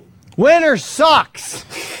Winner sucks!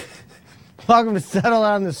 Welcome to Settle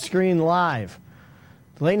on the Screen Live,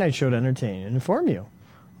 the late night show to entertain and inform you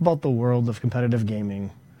about the world of competitive gaming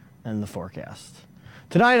and the forecast.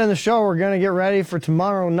 Tonight on the show, we're going to get ready for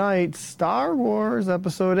tomorrow night's Star Wars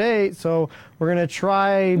Episode 8, so we're going to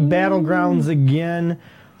try Battlegrounds again,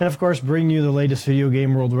 and of course bring you the latest video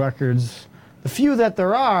game world records, the few that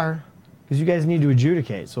there are, because you guys need to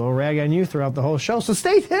adjudicate, so we'll rag on you throughout the whole show, so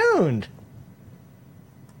stay tuned!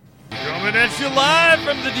 Coming at you live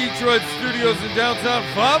from the Detroit studios in downtown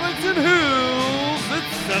Farmington Hills,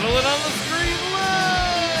 it's Settle It on the Screen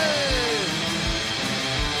Live!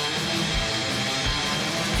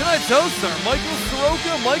 Tonight's hosts are Michael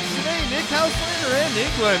Soroka, Mike Shanae, Nick Houselander, and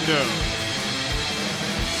Nick Lendo.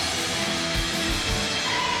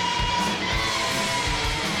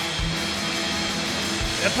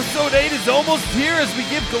 Episode 8 is almost here as we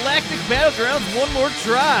give Galactic Battlegrounds one more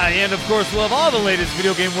try. And of course, we'll have all the latest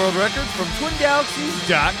video game world records from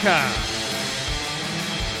TwinGalaxies.com.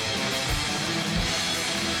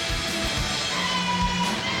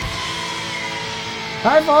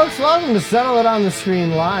 Hi folks, welcome to Settle It on the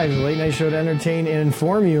Screen Live, the late night show to entertain and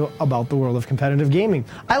inform you about the world of competitive gaming.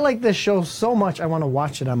 I like this show so much I want to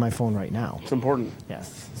watch it on my phone right now. It's important.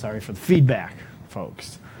 Yes, sorry for the feedback,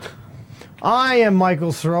 folks. I am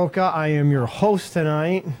Michael Soroka. I am your host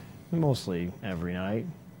tonight, mostly every night.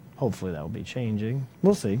 Hopefully that will be changing.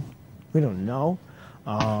 We'll see. We don't know.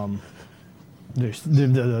 There's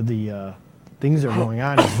the things that are going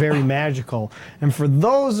on is very magical. And for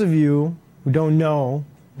those of you who don't know,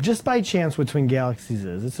 just by chance what Twin Galaxies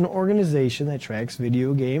is, it's an organization that tracks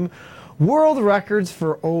video game world records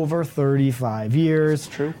for over 35 years.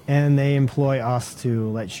 True. And they employ us to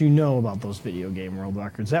let you know about those video game world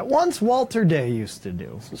records that once Walter Day used to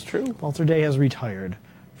do. This is true. Walter Day has retired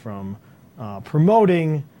from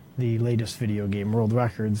promoting the latest video game world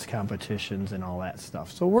records competitions and all that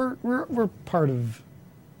stuff. So we're part of,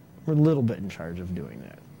 we're a little bit in charge of doing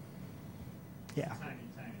that. Yeah,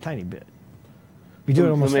 tiny bit. We do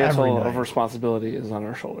it almost every night. The mantle of responsibility is on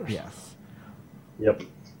our shoulders. Yes. Yep.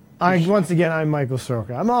 Once again, I'm Michael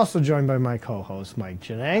Soroka. I'm also joined by my co-host, Mike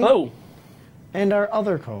Janang. Hello. And our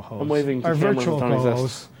other co-host, I'm waving to our cameras virtual that don't co-host,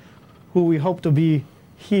 exist. who we hope to be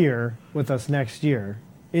here with us next year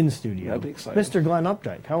in studio. That'd be exciting. Mr. Glenn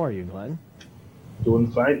Updike. How are you, Glenn?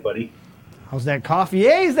 Doing fine, buddy. How's that coffee?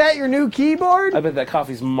 Hey, is that your new keyboard? I bet that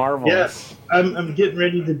coffee's marvelous. Yes, I'm getting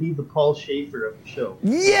ready to be the Paul Schaefer of the show.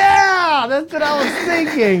 Yeah, that's what I was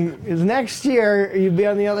thinking. Is next year you'd be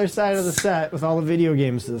on the other side of the set with all the video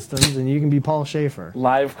game systems, and you can be Paul Schaefer.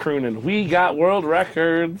 Live crooning. We got world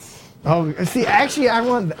records. Oh, see, actually, I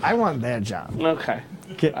want that job. Okay.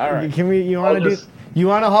 All right. Can we? You want to do? You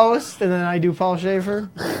want to host, and then I do Paul Schaefer?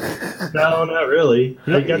 No, not really.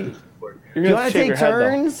 I got the keyboard. You're Do you gonna want to shake take your head, though.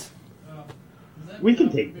 turns? We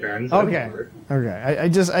can take turns. Okay. Okay. I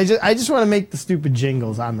just want to make the stupid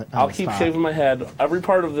jingles on the. I'll keep shaving my head. Every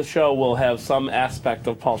part of the show will have some aspect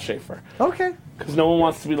of Paul Schaefer. Okay. Because no one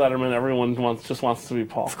wants to be Letterman. Everyone just wants to be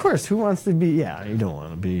Paul. Of course. Who wants to be? Yeah, you don't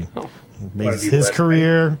want to be. No. Makes his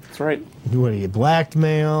career. That's right. What do you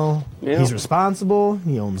blackmail? Yeah. He's responsible.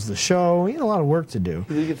 He owns the show. He had a lot of work to do.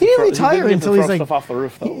 He didn't retire until he's like. Stuff off the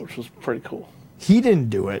roof though, which was pretty cool. He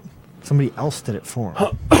didn't do it. Somebody else did it for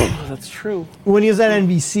him. That's true. When he was at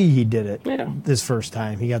NBC, he did it. Yeah. This first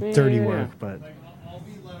time, he got dirty work, but I'll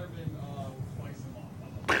be Letterman twice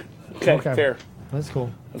a month. Okay, fair. that's cool.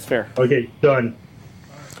 That's fair. Okay, done.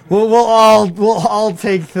 We'll all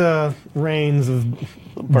take the reins of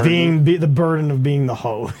being the burden of being the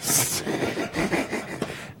host.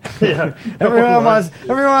 Yeah. Everyone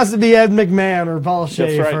wants to be Ed McMahon or Paul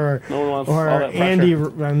Schaefer. Right. No one wants or all that pressure. Andy.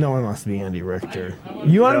 No one wants to be Andy Richter.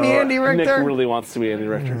 You want to be Andy Nick Richter? really wants to be Andy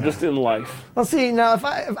Richter, just in life. Well, see, now if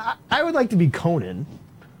I would like to be Conan,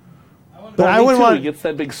 but Well, I me wouldn't too. want. He gets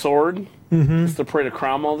that big sword. Just to pray to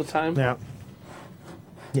Crom all the time. Yeah.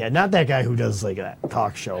 Yeah, not that guy who does like that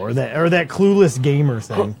talk show or that clueless gamer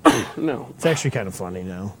thing. No. It's actually kind of funny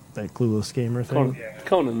now, that clueless gamer thing.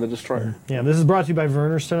 Conan the Destroyer. Yeah, this is brought to you by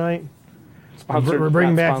Verner's tonight. Sponsored, We're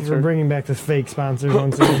bringing not back sponsored. we're bringing back the fake sponsors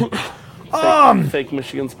once again. Fake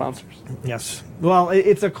Michigan sponsors. Yes. Well,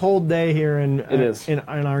 it's a cold day here in It is. in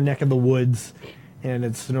our neck of the woods, and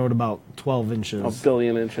it snowed about 12 inches. A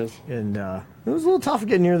billion inches. And it was a little tough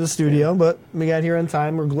getting near the studio, but we got here on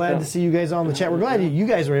time. We're glad to see you guys on the chat. We're glad you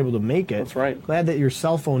guys were able to make it. That's right. Glad that your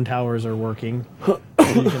cell phone towers are working, so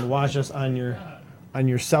you can watch us on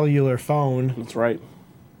your cellular phone. That's right.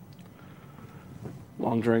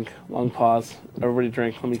 Long drink, long pause. Everybody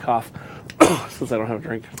drink. Let me cough. Since I don't have a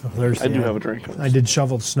drink. Thursday, I do have a drink. I did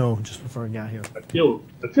shovel snow just before I got here. I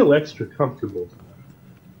feel extra comfortable.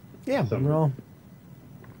 Yeah, Something. well,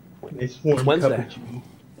 Nice warm Wednesday. cappuccino.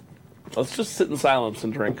 Let's just sit in silence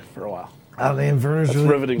and drink for a while. oh man, Werner's That's really,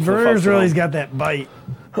 riveting for Werner's folks at really's home. got that bite.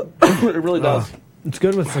 It really does. It's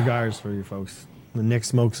good with cigars for you folks. When Nick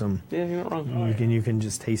smokes them, Yeah, you're not wrong. you can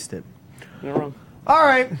just taste it. You're not wrong. All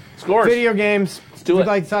right, Scores. video games. Let's do We'd it.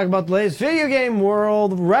 like to talk about the latest video game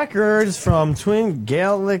world records from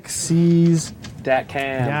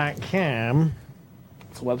TwinGalaxies.com. .com.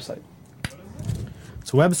 It's a website.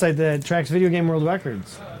 It's a website that tracks video game world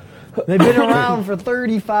records. They've been around for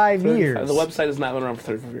 35 years. The website has not been around for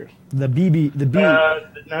 35 years. The BB, the B.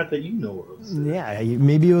 Not that you know of. Yeah,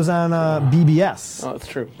 maybe it was on BBS. Oh, it's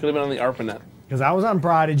true. Could have been on the ARPANET. Because I was on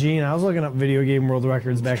Prodigy and I was looking up video game world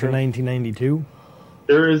records back in 1992.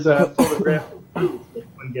 There is a photographic proof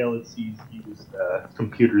that Twin Galaxies used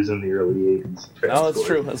computers in the early 80s. to track Oh, that's scores.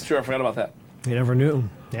 true. That's true. I forgot about that. You never knew.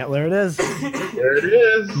 Yeah, there it is. There it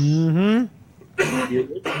is. Mm-hmm. The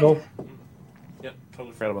original. Yep,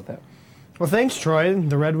 totally forgot about that. Well, thanks, Troy.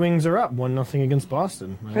 The Red Wings are up 1-0 against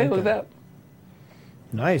Boston. I Hey, like look at that.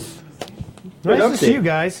 Nice. Good Nice to see update. you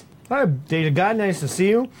guys. Hi, Data God. Nice to see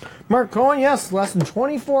you. Mark Cohen, yes, less than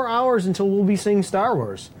 24 hours until we'll be seeing Star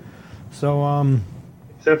Wars. So,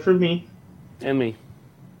 Except for me. And me.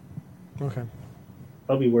 okay.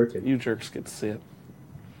 I'll be working. You jerks get to see it.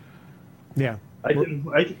 Yeah. I can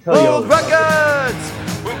tell you all World about it. records!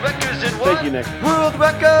 World records in what? Thank you, Nick. World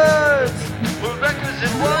records! World records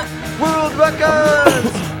in what? World records!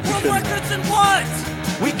 World records in what?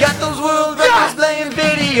 We got those world records playing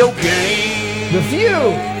video games! The few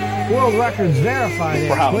world records verified at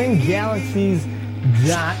Wow.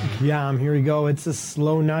 TwinGalaxies.com. Here we go. It's a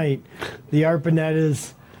slow night. The ARPANET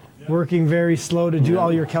is working very slow to do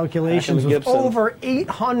all your calculations Back in the with Gibson. over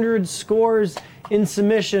 800 scores in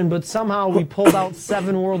submission, but somehow we pulled out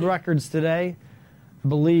 7 world records today, I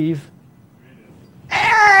believe.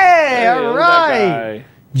 Hey, all look at right. that guy.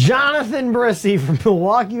 Jonathan Brissy from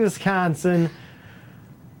Milwaukee, Wisconsin,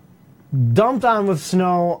 dumped on with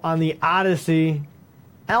snow on the Odyssey,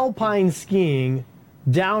 alpine skiing,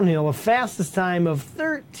 downhill, a fastest time of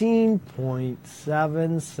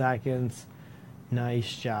 13.7 seconds.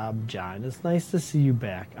 Nice job, John. It's nice to see you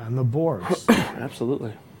back on the boards.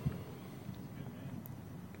 Absolutely.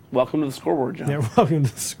 Welcome to the scoreboard, John. Yeah, welcome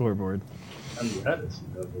to the scoreboard. On the Odyssey,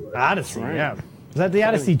 nonetheless. Odyssey, Right. yeah. Is that the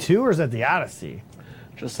Odyssey 2 or is that the Odyssey?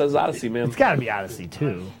 Just says Odyssey, man. It's got to be Odyssey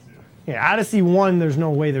 2. Yeah, Odyssey 1, there's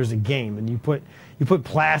no way there's a game, and you put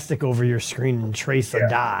plastic over your screen and trace a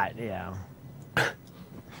dot. Yeah.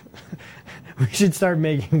 We should start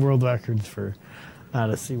making world records for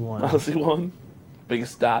Odyssey 1. Odyssey 1.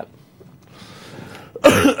 Biggest dot.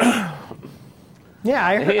 Yeah,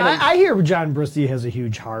 I hear John Brissy has a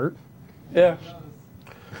huge heart. Yeah.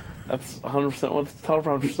 That's 100% what the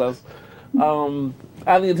teleprompter says. On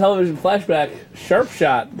the television flashback, Sharp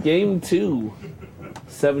Shot, Game 2.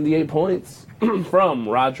 78 points from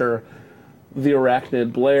Roger the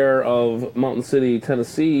Arachnid Blair of Mountain City,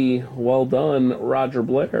 Tennessee. Well done, Roger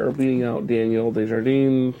Blair, beating out Daniel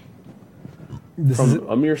Desjardins This from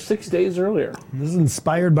a mere 6 days earlier. is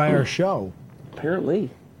inspired by our show. Apparently.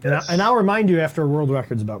 And I'll remind you after world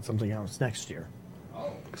records about something else next year.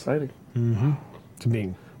 Exciting. To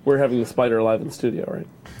me, We're having the spider live in the studio, right?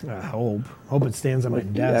 I hope it stands on my The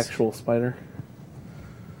desk. actual spider.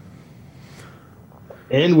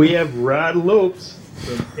 And we have Rod Lopes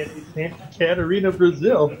from Santa Catarina,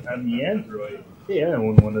 Brazil on the Android. Yeah, I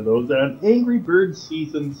own one of those on Angry Bird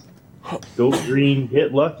Seasons. Go Green,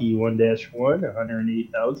 Get Lucky 1-1,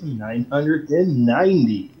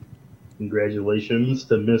 108,990. Congratulations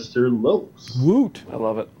to Mr. Lopes. Woot. I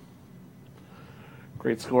love it.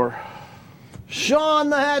 Great score. Sean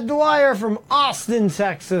the Head Dwyer from Austin,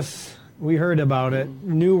 Texas. We heard about it.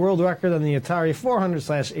 New world record on the Atari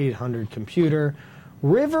 400/800 computer.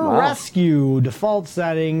 River Wow. Rescue default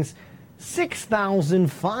settings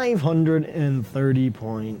 6,530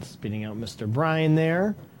 points. Beating out Mr. Brian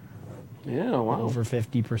there. Yeah, wow. Over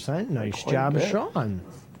 50%. Nice Quite job, a bit. Sean.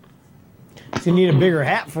 He's going to need a bigger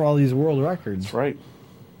hat for all these world records. That's right.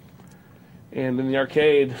 And in the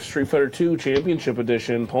arcade, Street Fighter II Championship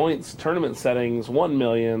Edition, points, tournament settings,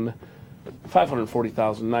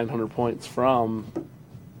 1,540,900 points from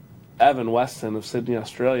Evan Weston of Sydney,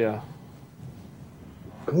 Australia.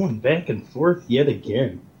 Going back and forth yet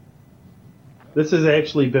again. This has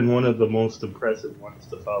actually been one of the most impressive ones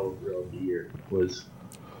to follow throughout the year, was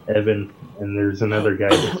Evan, and there's another guy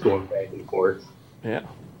that's going back and forth. Yeah.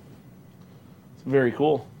 It's very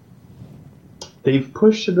cool. They've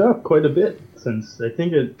pushed it up quite a bit since I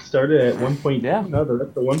think it started at 1.2. Yeah. Now they're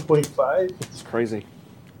up to 1.5. It's crazy.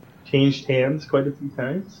 Changed hands quite a few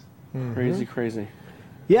times. Crazy, crazy.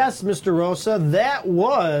 Yes, Mr. Rosa, that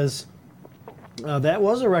was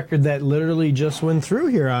a record that literally just went through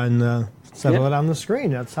here on Settle It on the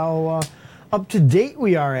Screen. That's how up to date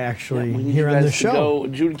we are actually we need here you on the guys to show. Go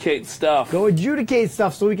adjudicate stuff. Go adjudicate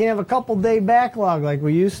stuff so we can have a couple-day backlog like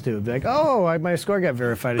we used to. Be like, oh, my score got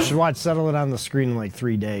verified. I should watch Settle It on the Screen in like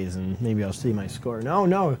 3 days, and maybe I'll see my score.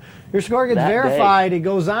 No. Your score gets That verified. It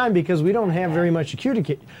goes on because we don't have very much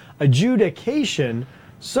adjudication.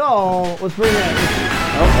 So, let's bring that.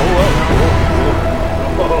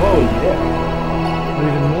 Oh, yeah. We're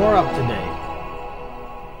even more up to date.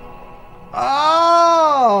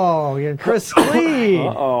 Oh, you're Chris Clee.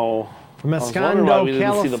 Uh-oh. From was wondering why we Escondo,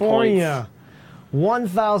 didn't see the California.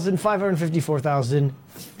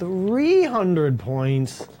 1,554,300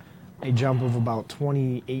 points. A jump of about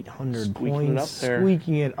 2,800 Squeaking points. it up there.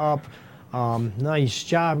 Squeaking it up. Nice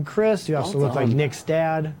job, Chris. You also Well look like done. Nick's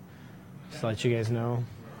dad. Just to let you guys know.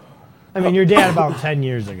 I mean, your dad about 10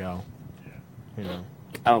 years ago. You know.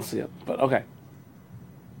 I don't see it, but okay.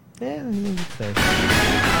 Yeah, it's there.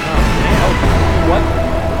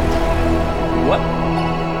 What?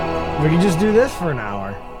 We can just do this for an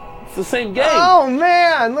hour. It's the same game. Oh,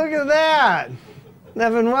 man, look at that.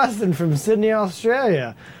 Evan Weston from Sydney,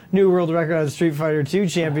 Australia. New world record on Street Fighter II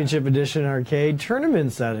Championship Edition arcade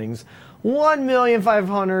tournament settings.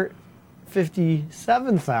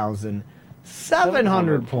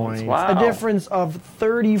 1,557,700 points. Wow. A difference of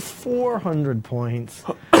 3,400 points.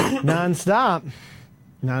 Non-stop.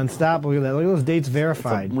 Non-stop. Look at that. Look at those dates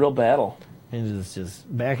verified. Real battle. And it's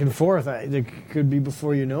just back and forth. It could be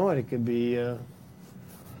before you know it. It could be...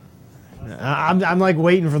 I'm like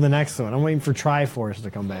waiting for the next one. I'm waiting for Triforce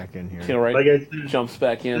to come back in here. You know, right? Like I said, Jumps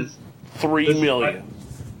back in. this- 3 million.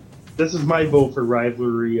 This is my vote for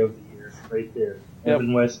rivalry of the year, right there. Yep.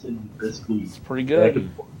 Evan Weston and Chris Clee. Pretty Back good.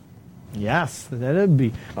 and forth. Yes, that'd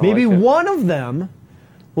be. I Maybe like it. one of them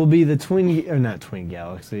will be the not Twin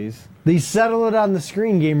Galaxies. The Settle It on the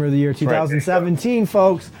Screen Gamer of the Year 2017,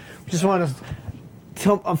 folks. We just want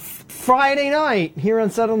to Friday night here on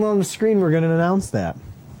Settle It on the Screen. We're going to announce that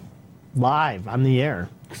live on the air.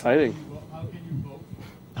 Exciting. Well, how can you vote?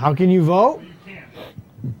 How can you vote? You can't.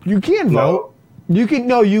 You can vote. You can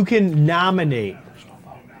You can nominate.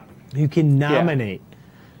 You can nominate.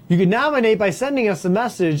 You can nominate by sending us a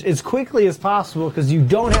message as quickly as possible because you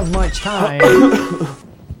don't have much time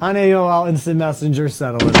on AOL Instant Messenger.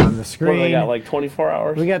 Settle It on the screen. What do they got, like 24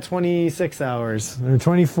 hours? We got 26 hours or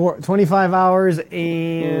 25 hours,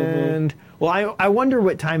 and well, I wonder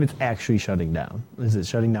what time it's actually shutting down. Is it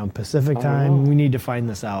shutting down Pacific time? We need to find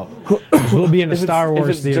this out. We'll be in a Star Wars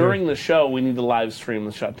if it's theater. during the show, we need to live stream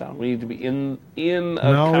the shutdown. We need to be in a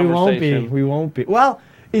No, we won't be. conversation. We won't be. Well,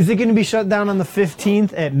 is it going to be shut down on the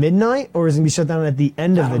 15th at midnight, or is it going to be shut down at the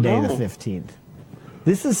end of the day, don't the know. 15th?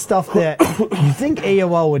 This is stuff that you think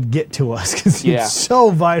AOL would get to us because Yeah. it's so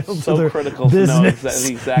vital So to their critical to know business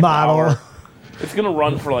the exact model. hour. It's going to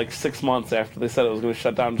run for like 6 months after they said it was going to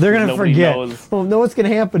shut down. They're going to Nobody forget. knows. Well, no, what's going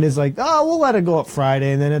to happen is like, oh, we'll let it go up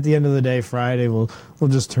Friday, and then at the end of the day, Friday, we'll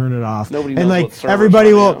just turn it off. Nobody and knows like what server's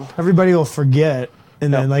everybody running will now. everybody will forget,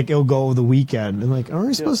 and then Yep. like it'll go the weekend, and like, are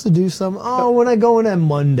we supposed to do something? Oh, when I go in on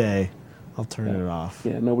Monday, I'll turn it off.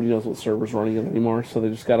 Yeah, nobody knows what server's running it anymore, so they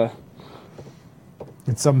just got to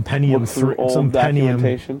It's some Pentium look through 3, old some Pentium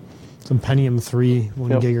documentation. 3, 1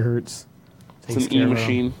 Yep. gigahertz. It's Takes an care of it all.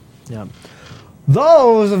 E-machine. Yeah.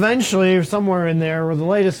 Those eventually, somewhere in there, were the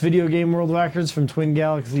latest video game world records from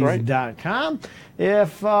TwinGalaxies.com.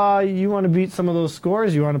 If you want to beat some of those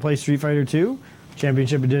scores, you want to play Street Fighter II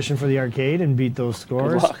Championship Edition for the arcade and beat those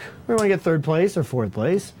scores, luck. or you want to get third place or fourth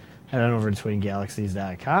place, head on over to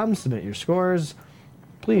TwinGalaxies.com, submit your scores.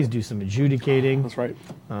 Please do some adjudicating That's right.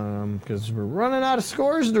 because we're running out of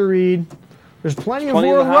scores to read. There's plenty of plenty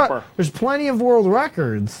in world the hopper. there's plenty of world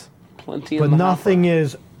records, Plenty but in the nothing hopper.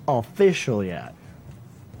 is official yet.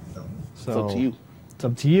 So It's up to you. It's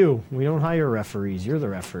up to you. We don't hire referees. You're the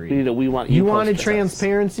referee. We want You wanted post-it.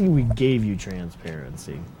 transparency. We gave you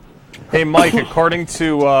transparency. Hey, Mike, according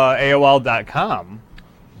to AOL.com,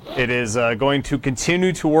 it is going to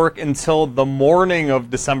continue to work until the morning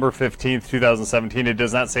of December 15th, 2017. It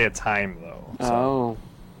does not say a time, though. Oh.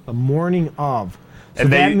 The morning of. So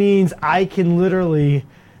And that they- means I can literally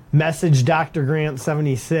message Dr. Grant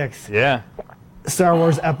 76. Yeah. Star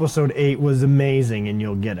Wars Episode 8 was amazing, and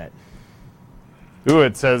you'll get it. Ooh,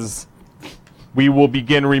 it says we will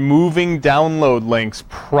begin removing download links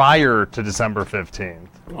prior to December 15th.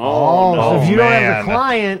 Oh, no. so if you don't have man. the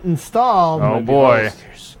client installed, Oh, boy.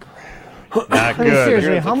 Not I mean, good.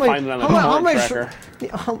 seriously, You're how gonna much? find it on the How torrent much?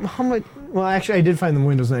 tracker. How much? Well, actually, I did find the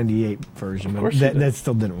Windows 98 version, but course you that did.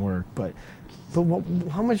 still didn't work. But But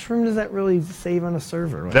how much room does that really save on a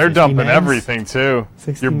server? What, They're 60 dumping megs? everything too.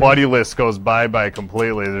 60 Your megs? buddy list goes bye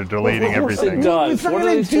completely. They're deleting Of course it everything. does. It's not What are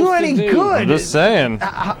going they to do supposed any to do? good. I'm just saying.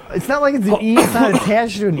 It's not like it's not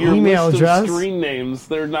attached to an Your email list address. of screen names,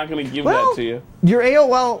 they're not going to give Well, that to you. Your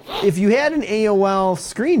AOL, if you had an AOL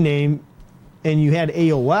screen name and you had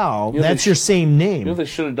AOL, You know, that's they your same name. You know what they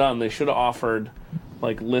should have done? They should have offered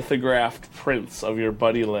like lithographed prints of your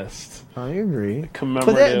buddy list. I agree. But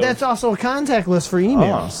Commemorative. that's also a contact list for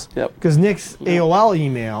emails. Yep. Because Nick's AOL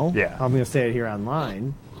email, Yeah. I'm going to say it here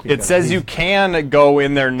online. It says you can go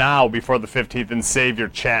in there now before the 15th and save your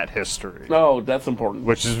chat history, Oh, that's important.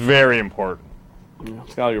 which is very important.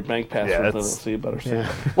 It's got all your bank passwords in it, it's- so you better save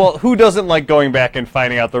it. Well, who doesn't like going back and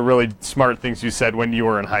finding out the really smart things you said when you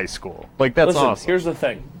were in high school? Like, that's Listen, awesome. here's the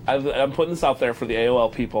thing. I'm putting this out there for the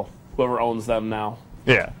AOL people, whoever owns them now.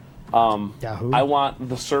 Yeah. Yahoo. I want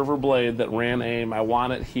the server blade that ran AIM. I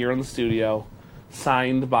want it here in the studio,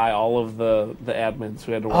 signed by all of the admins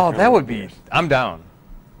who had to work Oh, on that it. would be. I'm down.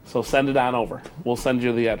 So send it on over. We'll send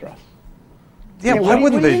you the address. Yeah, why what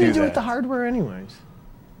wouldn't are they you do gonna do with that? the hardware anyways?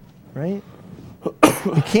 Right?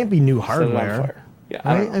 It can't be new Set it on hardware. fire. Yeah,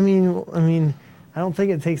 I Right? don't know. I mean, I don't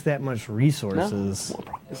think it takes that much No? resources. Well,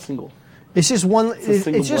 probably a single. It's just one. a It's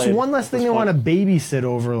single just blade one less at thing this they want to point. babysit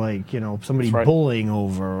over, like somebody That's right. bullying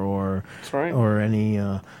over, or That's right. or any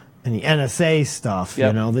NSA stuff. Yep.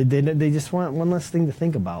 You know, they just want one less thing to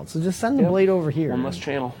think about. So just send the Yep. blade over here. One less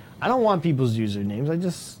channel. I don't want people's usernames. I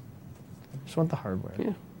just want the hardware.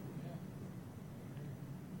 Yeah.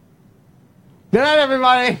 Good night,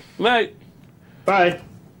 everybody. Mate, Bye.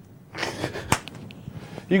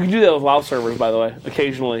 you can do that with WoW servers, by the way.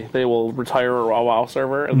 Occasionally, they will retire a raw WoW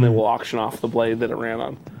server and they will auction off the blade that it ran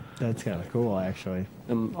on, That's kind of cool, actually.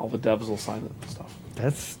 and all the devs will sign it and stuff.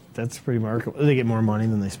 That's pretty remarkable. They get more money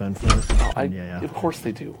than they spend for it. Yeah. Of course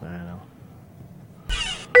they do. I know.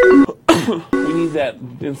 We need that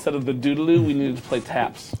instead of the doodaloo. We need to play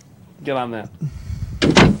taps. Get on that.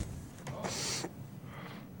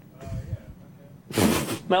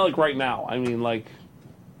 Not like right now. I mean, like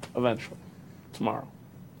eventually, tomorrow.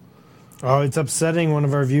 Oh, it's upsetting one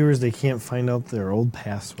of our viewers. They can't find out their old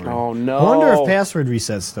password. Oh no! I wonder if password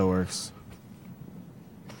reset still works.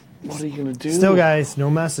 What are you gonna do? Still, guys, no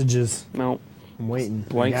messages. No. I'm waiting.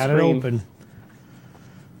 Blank I got screen. it open.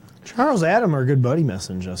 Charles Adam, our good buddy,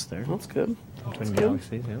 messaged us there. That's good. Twin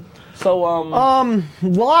Galaxies, yeah. So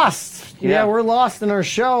Lost. Yeah, Yeah. we're lost in our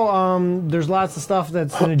show. There's lots of stuff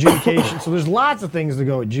that's in adjudication, so there's lots of things to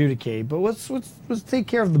go adjudicate. But let's take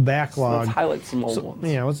care of the backlog. let's highlight some old ones.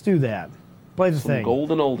 Yeah, let's do that. Play the Some thing.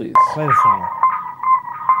 golden oldies. Play the thing.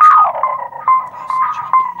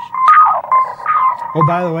 Oh,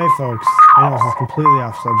 by the way, folks, I know this is completely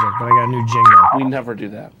off subject, but I got a new jingle. We never do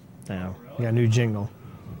that. I know. I got a new jingle.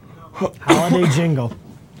 Holiday jingle.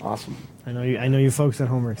 Awesome. I know you folks at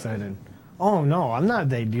home are excited. Oh no, I'm not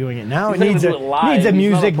debuting it now. He's It not needs gonna a do it live. needs a He's not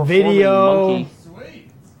music performing video. monkey.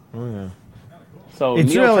 Sweet. So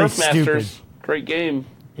It's Neo really Turf Masters, stupid. great game.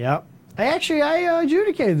 Yep. I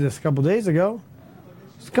adjudicated this a couple days ago.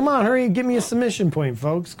 So come on, hurry and give me a submission point,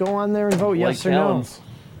 folks. Go on there and vote yes or Blake no. Helms,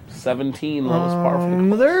 17 lowest par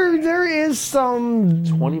for the There is some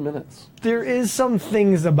 20 minutes.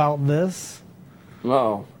 things about this.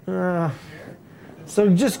 Oh, So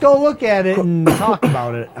just go look at it and talk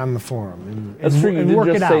about it on the forum. And, that's and, true. You and did work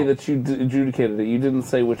just it say out. that you adjudicated it. You didn't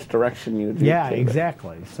say which direction you adjudicated. Yeah, it.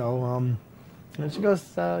 exactly. So why don't you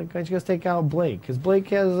go take out Blake? Because Blake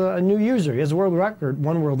has a new user. He has a world record,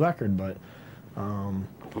 one world record, but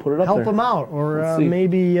Put it up help there. him out, or Let's see.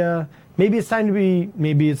 maybe it's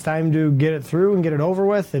time to get it through and get it over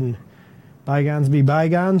with, and bygones be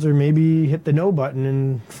bygones, or maybe hit the no button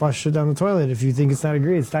and flush it down the toilet if you think it's not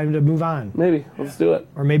agreed. It's time to move on, Maybe. Let's do it.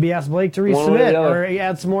 or maybe ask Blake to One way or resubmit, the other. or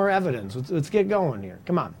add some more evidence. Let's get going here.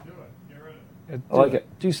 Come on, I like it.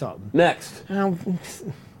 do something. Next. Now,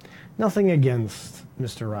 nothing against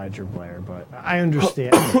Mr. Roger Blair, but I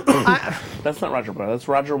understand. That's not Roger Blair. That's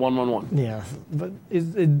Roger 111. Yeah, but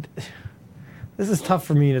this is tough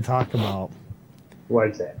for me to talk about Why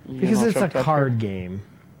is that? because know, it's a chucked up card game.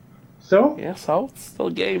 So? Yeah, so it's still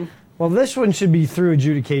a game. Well, this one should be through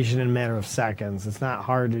adjudication in a matter of seconds. It's not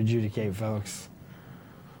hard to adjudicate, folks.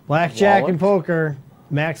 Blackjack and Wallet. poker,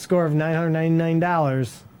 max score of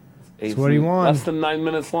 $999. It's what he won. Less than 9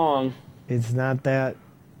 minutes long. It's not that.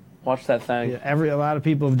 Watch that thing. A lot of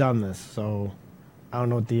people have done this, so I don't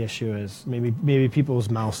know what the issue is. Maybe people's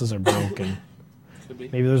mouses are broken. Could be.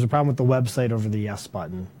 Maybe there's a problem with the website over the yes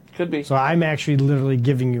button. Could be. So I'm actually literally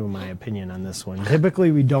giving you my opinion on this one.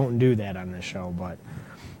 Typically, we don't do that on this show, but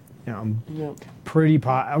I'm Yep. pretty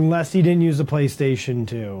unless he didn't use the PlayStation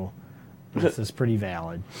 2. This is pretty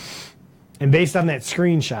valid. And based on that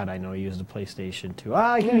screenshot, I know you used a PlayStation 2.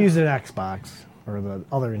 I can use an Xbox or the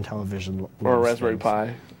other Intellivision. Or a Raspberry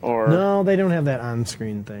Pi. Or No, they don't have that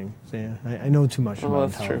on-screen thing. So yeah, I know too much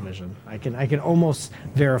about that's true. Intellivision. I can almost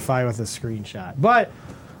verify with a screenshot. But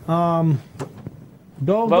go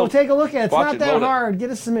take a look at it. It's Watch not it, that vote it. hard. Get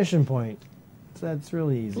a submission point. That's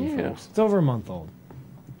really easy. Yeah. Folks. It's over a month old.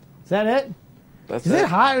 Is that it? that's Is it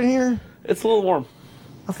hot in here? It's a little warm.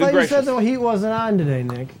 I thought you gracious. said the heat wasn't on today,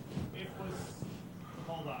 Nick. It was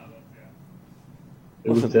cold out of it, yeah. It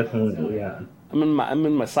was definitely on. I'm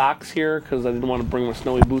in my socks here because I didn't want to bring my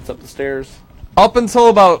snowy boots up the stairs. Up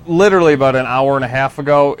until literally about an hour and a half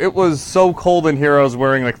ago, it was so cold in here I was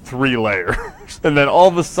wearing like 3 layers. And then all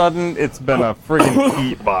of a sudden, it's been a friggin'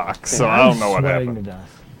 heat box. So I don't know what Sweating happened. to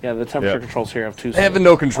death. Yeah, the temperature Yeah. controls here have two. Having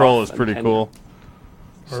no control is pretty cool.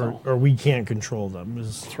 Or we can't control them.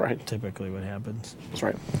 Is That's right. typically what happens. That's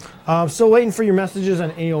right. Still waiting for your messages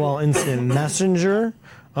on AOL Instant Messenger.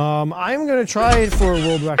 I'm going to try it for a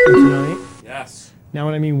world record tonight. Yes. Now,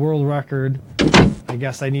 when I mean world record, I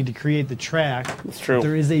guess I need to create the track. That's true.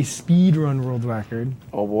 There is a speed run world record.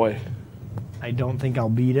 Oh boy. I don't think I'll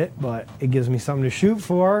beat it, but it gives me something to shoot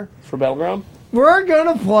for. For Battleground? We're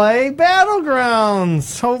going to play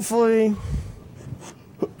Battlegrounds, hopefully.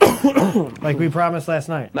 Like we promised last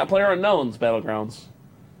night. Not Player Unknown's Battlegrounds.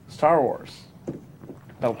 Star Wars.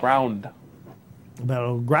 Battleground.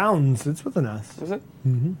 Battlegrounds, it's with an S. Is it?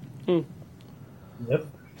 Yep.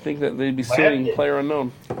 I think that they'd be suing Player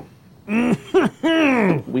Unknown.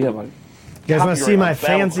 We have a. You guys want to see Copyright my on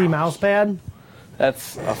fancy Battlegrounds. mouse pad?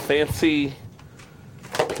 That's a fancy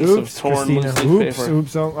piece Oops, of torn Christina. loose-leaf Oops, paper.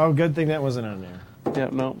 oops. Oh, good thing that wasn't on there. Yeah,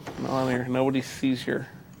 no, not on here. Nobody sees your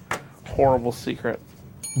horrible secret.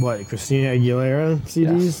 What, Christina Aguilera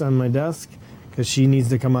CDs Yes. on my desk? Because she needs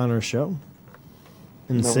to come on our show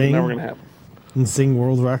and Never, sing never gonna happen. and sing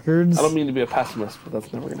world records. I don't mean to be a pessimist, but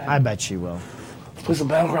that's never gonna I happen. bet she will. Let's play some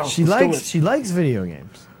Battlegrounds. She Let's do it. likes video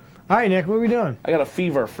games. All right, Nick, what are we doing? I got a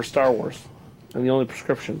fever for Star Wars, and the only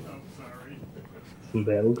prescription. Some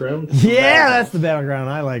Battlegrounds. Yeah, that's the battleground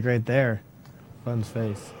I like right there. Fun's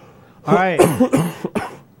face. All right.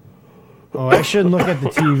 Oh, I shouldn't look at the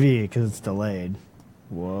TV because it's delayed.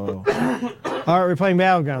 Whoa. All right, we're playing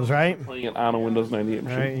Battlegrounds, right? Playing it on a Windows 98 All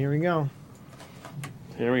machine. right, here we go.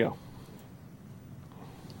 Here we go.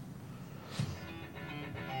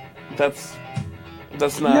 That's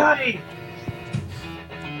not. Nice!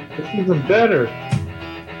 This is even better.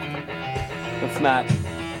 That's not.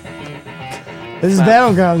 This is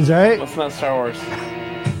Battlegrounds, right? That's not Star Wars.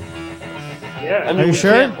 Yeah. I mean, Are you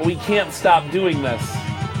sure? We can't stop doing this.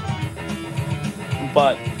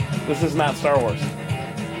 But this is not Star Wars.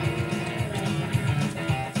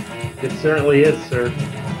 It certainly is, sir.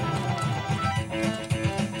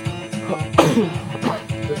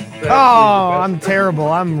 Oh, I'm terrible.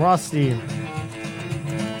 I'm rusty.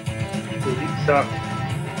 Stop.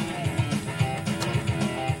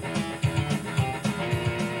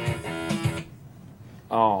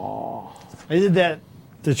 Oh, I did that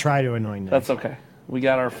to try to annoy Nick. that's okay. We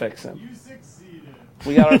got our fix in. You succeeded.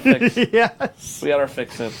 We got our fix. Yes. We got our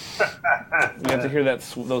fix in. We have to hear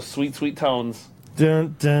those sweet, sweet tones.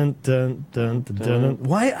 Dun, dun, dun, dun, dun, dun, dun.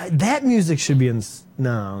 Why? That music should be in...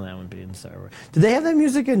 No, that wouldn't be in Star Wars. Did they have that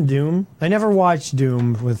music in Doom? I never watched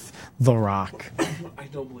Doom with The Rock. I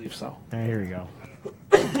don't believe so. All right, here we go.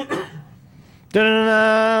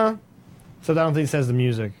 Dun-dun-dun-dun. So I don't think it says the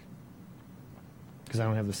music. Because I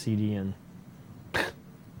don't have the CD in.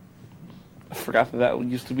 I forgot that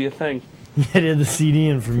used to be a thing. I did the CD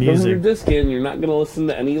in for Put your music. disc in, you're not going to listen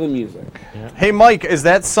to any of the music. Hey, Mike, is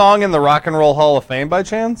that song in the Rock and Roll Hall of Fame by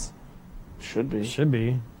chance? Should be. Should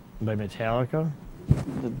be. By Metallica.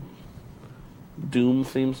 Doom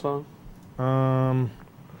theme song. Are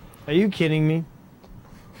you kidding me?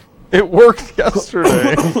 It worked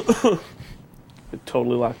yesterday. It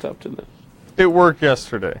totally locked up, didn't it? It worked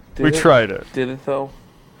yesterday. Did We it? tried it. Did it, though?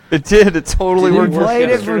 It did. It totally Did it We worked. work played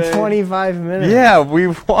it for yesterday? 25 minutes. Yeah, we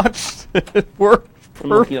watched it. It worked I'm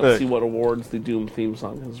looking up to see perfect. what awards the Doom theme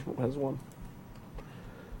song has won.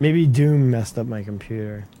 Maybe Doom messed up my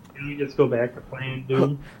computer. Can we just go back to playing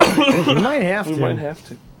Doom? We might have We to. might have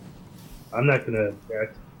to. I'm not gonna.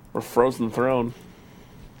 Or Frozen Throne.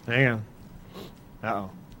 Hang on. Uh-oh.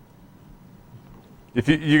 If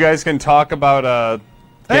you guys can talk about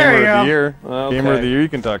There Gamer you of go. the Year. Okay. Gamer of the Year, you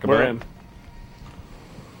can talk about. We're in.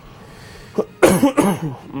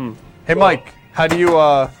 Hey, Mike, how do you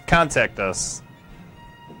contact us?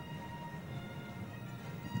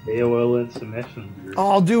 AOL Instant Messenger.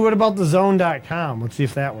 Oh, dude, what about the zone.com? Let's see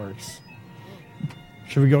if that works.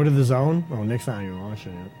 Should we go to the zone? Oh, Nick's not even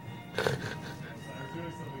launching it.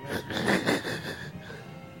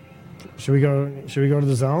 Should we go to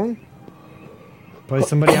the zone? Play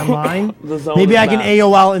somebody online? The zone Maybe is I can not-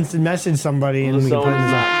 AOL instant message somebody and The we can zone play in the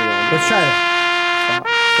is zone. not real. Let's try that.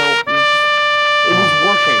 So, it was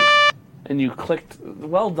working, and you clicked.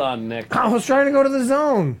 Well done, Nick. I was trying to go to the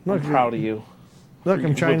zone. Look, I'm proud of you. look,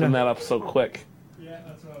 I'm trying Looking to. that up so quick. Yeah,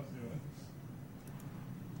 that's what I was doing.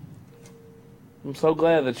 I'm so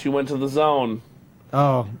glad that you went to the zone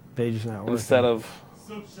Oh, page is not working. instead of.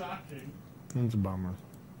 So shocking. It's a bummer.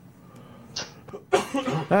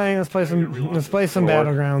 Hey, let's play some. Let's play some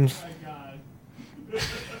battlegrounds. My God.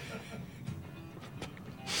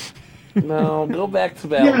 No, go back to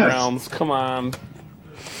Battlegrounds. Come on.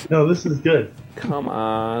 No, this is good. Come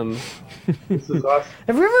on. This is awesome.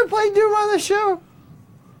 Have we ever played Doom on this show?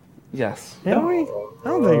 Yes. Have we? I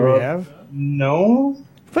don't think we have. No?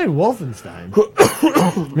 We played Wolfenstein.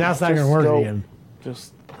 Now it's not going to work go. again.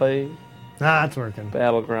 Just play Nah, it's working.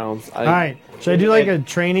 Battlegrounds. All right. Should I do like a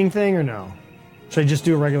training thing or no? Should I just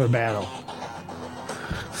do a regular battle?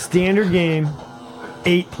 Standard game,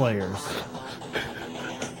 8 players.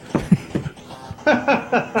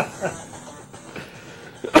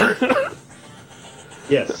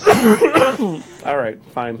 Yes. All right,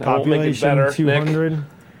 fine. I won't make it Population better, Nick. 200.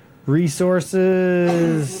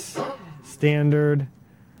 Resources, standard.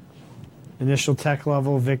 Initial tech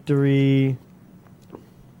level, victory.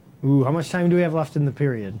 Ooh, how much time do we have left in the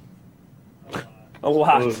period? A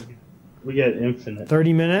lot. We got infinite.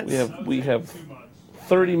 30 minutes? We have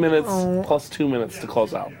 30 minutes Oh. plus 2 minutes to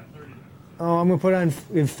close out. Oh, I'm going to put on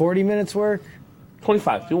in 40 minutes work?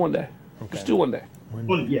 25. Do one day. Just do one day.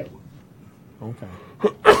 Well, yeah. Okay.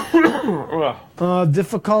 Ugh.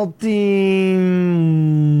 Difficulty,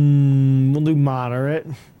 we'll do moderate.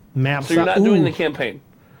 Map So you're not si- doing Ooh. the campaign.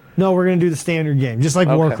 No, we're going to do the standard game, just like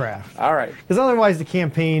Okay. Warcraft. All right. Because otherwise the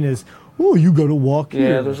campaign is, oh, you got to walk Yeah,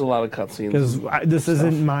 here. there's a lot of cutscenes. Because this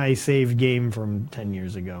isn't my saved game from 10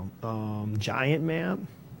 years ago. Giant map.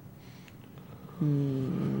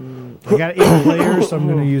 I got 8 players, so I'm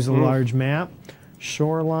going to use a large map.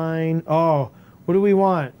 Shoreline. Oh, what do we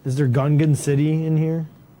want? Is there Gungan City in here?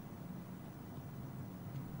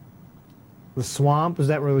 The swamp? Is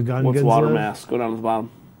that where the Gungans What's live? Watermass? Go down to the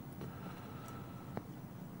bottom.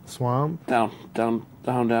 Swamp? Down.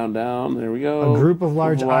 There we go. A group of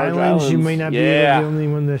large islands. You may not be the only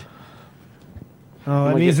one that... Oh,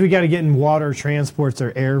 that might means get- we got to get in water transports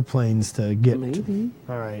or airplanes to get... Maybe.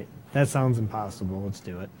 All right. That sounds impossible. Let's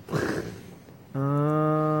do it.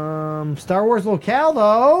 Star Wars locale,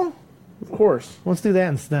 though. Of course. Let's do that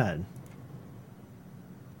instead.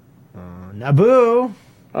 Naboo.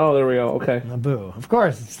 Oh, there we go. Okay. Naboo. Of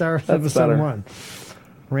course, it's Star Wars That's Episode better. 1.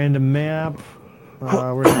 Random map.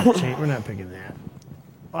 We're not picking that.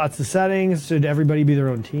 Lots of settings. Should everybody be their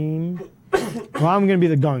own team? Well, I'm going to be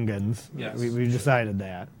the Gungans. Yes. We decided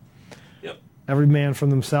that. Yep. Every man for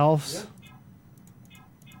themselves.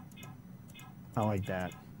 I like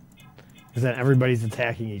that. Because then everybody's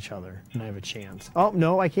attacking each other, and I have a chance. Oh,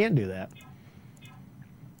 no, I can't do that.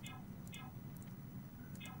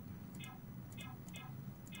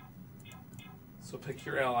 So pick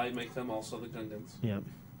your ally, make them also the Gungans. Yep.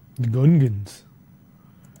 The Gungans.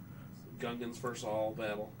 Gungans versus all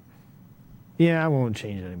battle. Yeah, I won't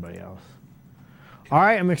change anybody else. All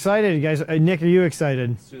right, I'm excited, you guys. Nick, are you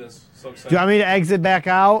excited? Let's do this. So excited. Do you want me to exit back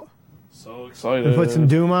out So excited. and put some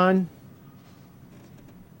Doom on?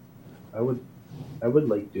 I would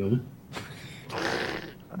like Doom.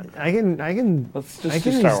 I can. Let's I just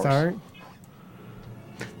do can Star restart.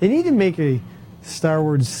 Wars. They need to make a Star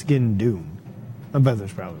Wars skin Doom. I bet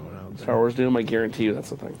there's probably one out there. Star Wars Doom, I guarantee you that's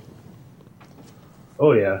the thing.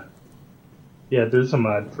 Oh, yeah. Yeah, there's a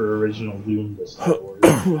mod for original Doom to Star Wars.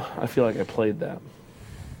 I feel like I played that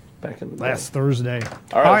back in the day. Last Thursday. All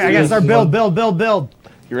right, All right, I gotta start build.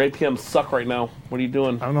 Your APMs suck right now. What are you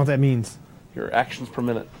doing? I don't know what that means. Your actions per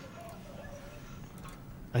minute.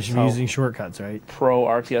 I should be Oh. using shortcuts, right? Pro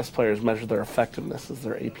RTS players measure their effectiveness as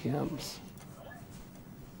their APMs.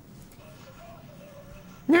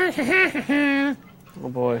 Oh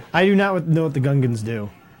boy. I do not know what the Gungans do.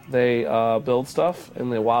 They build stuff and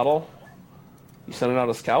they waddle. You sending out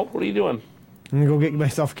a scout? What are you doing? I'm gonna go get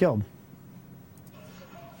myself killed.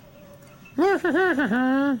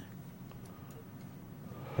 I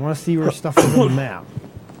want to see where stuff is on the map.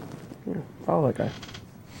 Follow that guy.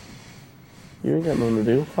 You ain't got nothing to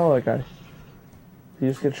do. Follow that guy. Did you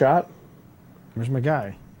just get shot? Where's my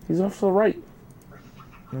guy? He's off to the right.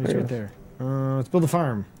 Oh, he's There he right is. there. Let's build a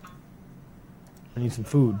farm. I need some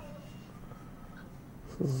food.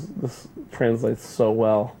 This translates so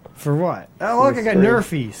well. For what? Oh, look, I got Free.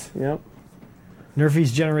 Nerfies. Yep.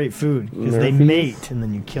 Nerfies generate food because they Nerfies? mate and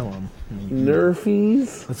then you kill them.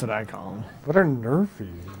 Nerfies? That's what I call them. What are Nerfies?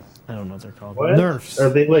 I don't know what they're called. What? Nerfs. Are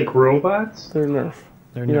they like robots? They're Nerf.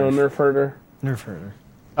 They're You know, Nerf. Nerf herder. Nerf herder.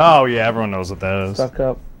 Oh yeah, everyone knows what that is. Stuck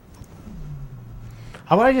up.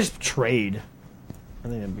 How about I just trade? I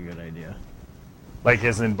think that'd be a good idea. Like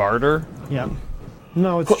as in barter? Yeah.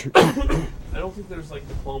 No, it's true. I don't think there's like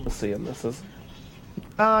diplomacy in this. Is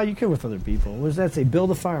You could with other people. What does that say?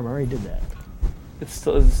 Build a farm. I already did that. is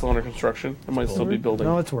it still under construction? It might still be building.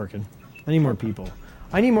 No, it's working. I need more people.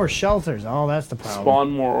 I need more shelters. Oh, that's the problem.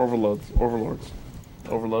 Spawn more overlords.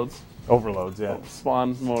 Overloads, yeah.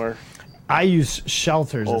 Spawn more. I use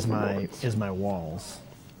shelters as Overlords. my walls,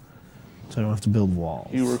 so I don't have to build walls.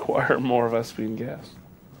 You require more of SP and gas.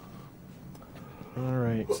 All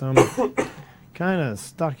right, so I'm kind of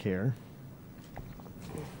stuck here.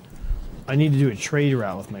 I need to do a trade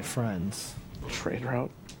route with my friends. Trade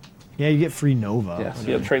route. Yeah, you get free Nova. Yes,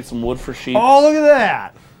 you gotta trade some wood for sheep. Oh, look at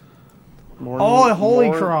that! More, Oh, Holy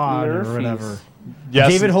more Cross or Nerfies. whatever. Yes,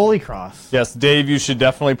 David Holy Cross. yes, Dave, you should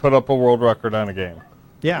definitely put up a world record on a game.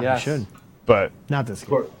 Yeah, I Yes. should. But Not this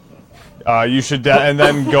game. you should, and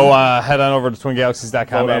then go head on over to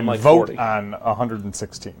twingalaxies.com Vote on, and like, vote 40. on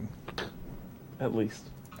 116. At least.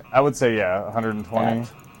 I would say, yeah, 120. At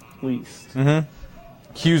least.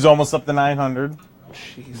 Q's almost up to 900.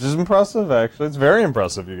 Which Jeez. is impressive, actually. It's very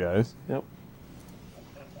impressive, you guys. Yep.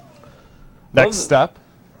 Next it. step,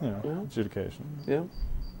 Yeah. adjudication. Yeah.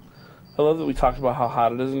 I love that we talked about how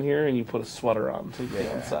hot it is in here, and you put a sweater on to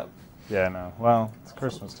get on set. Yeah, no. Well, it's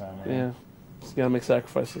Christmas time. right? Yeah. So you gotta make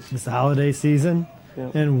sacrifices. It's the holiday season,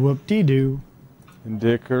 Yeah. and whoop-de-doo. And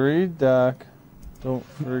Dickory Dock. Don't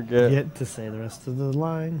forget. Get to say the rest of the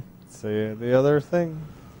line. Say the other thing.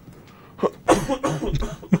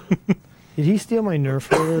 Did he steal my Nerf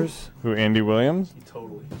herders? Who, Andy Williams? He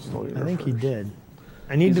totally stole your I think he Nerf herder. did.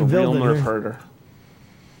 I need He's to a real build a Nerf Nerf.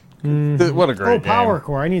 herder. What a great Oh, game. Power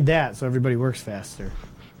Core. I need that so everybody works faster.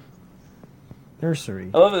 Nursery.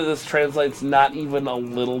 I love that this translates not even a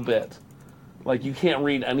little bit. Like, you can't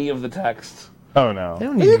read any of the text. Oh, no. They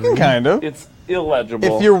don't need You to can read. kind of. It's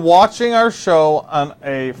illegible. If you're watching our show on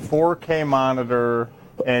a 4K monitor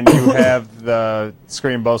and you have the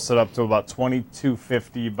screen boosted up to about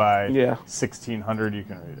 2250 by Yeah. 1600, you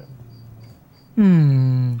can read it.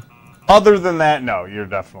 Other than that, no, you're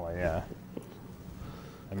definitely, yeah.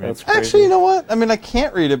 I mean, That's crazy. actually, you know what? I mean, I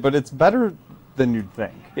can't read it, but it's better than you'd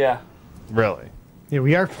think. Yeah, Really. Yeah,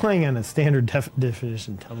 we are playing on a standard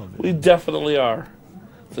definition television. we definitely are.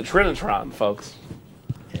 It's a Trinitron, folks.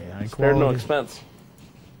 Yeah, high Spared no quality. expense.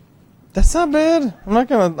 That's not bad. I'm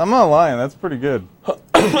not lying. That's pretty good.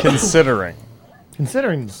 Considering.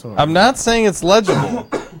 Considering the sword. I'm not saying it's legible,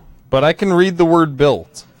 but I can read the word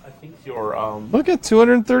built. I think your Look at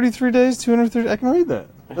 233 days, 230. I can read that.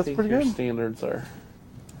 I That's think pretty your good. standards are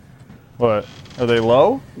What? Are they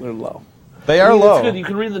low? they're low. They I are mean, low. It's good. You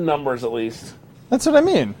can read the numbers at least. That's what I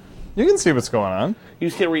mean. You can see what's going on. You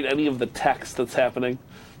just can't read any of the text that's happening.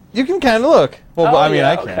 You can kind of look. Well, Oh, I mean,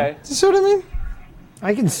 yeah, I can. okay. Do you see what I mean?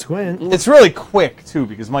 I can squint. It's really quick, too,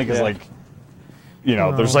 because Mike is Yeah. like, you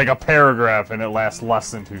know, there's like a paragraph and it lasts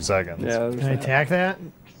less than 2 seconds. Yeah. Can I attack that?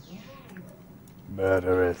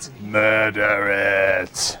 Murder it. Murder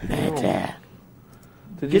it.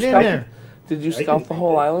 Did Get you in scout, there. Did you scout the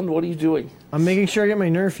whole island? What are you doing? I'm making sure I get my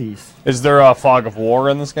Nerfies. Is there a fog of war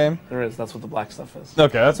in this game? There is. That's what the black stuff is.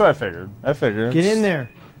 Okay, that's what I figured. Get in there.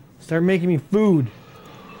 Start making me food.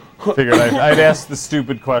 Figured I'd ask the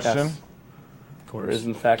stupid question. Yes. There is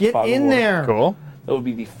in fact Get fog of in war. there. Cool. That would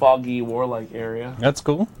be the foggy warlike area That's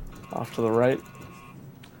cool. off to the right.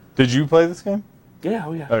 Did you play this game? Yeah.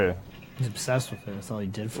 Oh yeah. Oh, yeah. He's obsessed with it. That's all he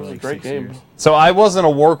did for It was a like great 6 game. years. So I wasn't a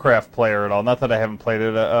Warcraft player at all. Not that I haven't played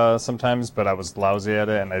it sometimes, but I was lousy at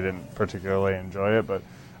it and I didn't particularly enjoy it. But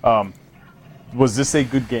was this a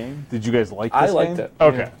good game? Did you guys like this I liked game? it,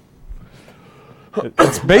 Okay. yeah. It's I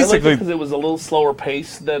liked it basically because it was a little slower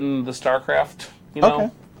pace than the StarCraft. You know.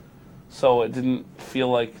 Okay. So it didn't feel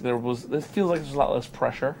like there was. It feels like there's a lot less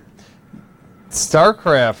pressure.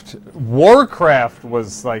 StarCraft. Warcraft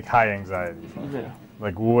was like high anxiety. Yeah.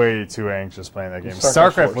 Like way too anxious playing that game. StarCraft's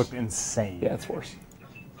StarCraft worse. looked insane. Yeah, it's worse.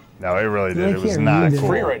 No, it really did. I It was can't not read it. cool.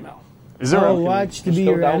 Free right now. Is it Oh, really? watch to Just be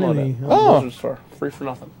go your download enemy. it. Oh. Blizzard Store, free for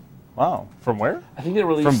nothing. Wow. From where? I think they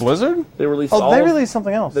released From Blizzard? They released Oh, all. they released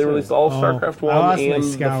something else. They too. released all of Oh, StarCraft I 1 lost my and the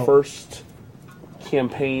scout. first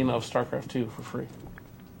campaign of StarCraft 2 for free.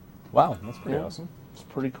 Wow, that's pretty Yeah. awesome. It's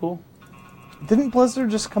pretty cool. Didn't Blizzard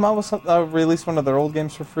just come out with release one of their old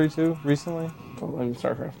games for free too recently? Well, I mean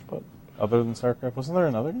StarCraft, but Other than StarCraft, wasn't there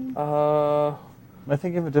another game? I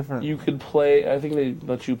think of a different. You could play. I think they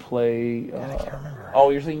let you play. I can't remember. Oh,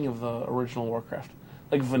 you're thinking of the original Warcraft,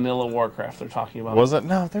 like vanilla Warcraft. They're talking about. Was it?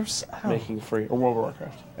 No, there's Making free or World of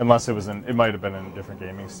Warcraft? unless it was in. It might have been in a different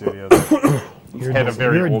gaming studio. That had a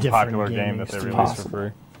very You're a old different popular game gaming that they studio. released for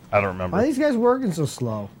free. I don't remember. Why are these guys working so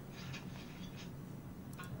slow?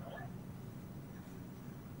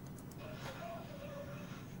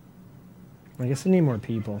 I guess I need more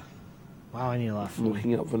people. Wow, I need a lot of I'm food.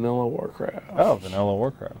 looking up vanilla Warcraft. Oh, Vanilla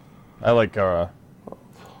Warcraft. I like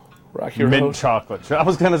Rocky mint Road. chocolate. I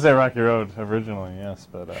was gonna say Rocky Road originally, yes,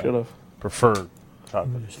 but Should have. prefer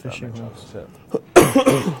chocolate. There's fishing mint holes. chocolate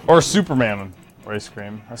chip. Or Superman ice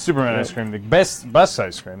cream. Superman ice cream, the best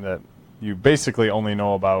ice cream that you basically only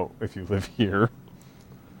know about if you live here.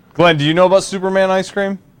 Glenn, do you know about Superman ice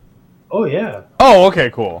cream? Oh yeah. Oh, okay,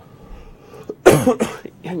 cool.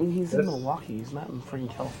 I mean, he's in Milwaukee. He's not in freaking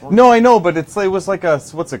California. No, I know, but it was like a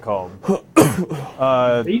what's it called?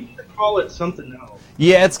 They used to call it something else.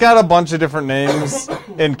 Yeah, it's got a bunch of different names.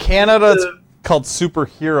 In Canada, it's called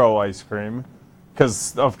superhero ice cream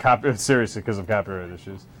because of copyright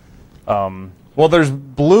issues. Well, there's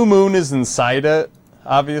Blue Moon is inside it,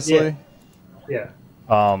 obviously. Yeah.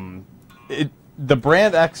 The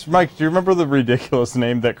brand X, Mike, do you remember the ridiculous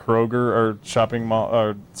name that Kroger or shopping mall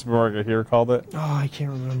or supermarket here called it? Oh, I can't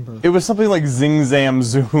remember. It was something like Zing Zam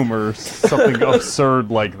Zoom or something absurd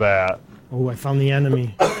like that. Oh, I found the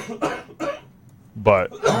enemy.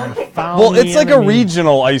 But Found it's the like a enemy.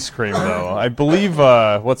 regional ice cream, though. I believe,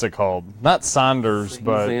 what's it called? Not Saunders,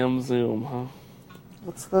 but Zam Zoom, huh?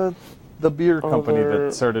 what's the beer company they're-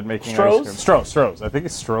 that started making Stroh's? ice cream? Stroh's. I think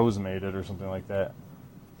it's Stroh's made it or something like that.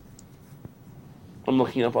 I'm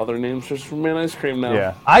looking up other names for Superman ice cream now.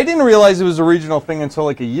 Yeah, I didn't realize it was a regional thing until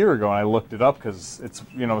like a year ago, and I looked it up because it's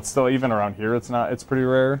it's still even around here. It's not. It's pretty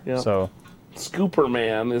rare. Yeah. So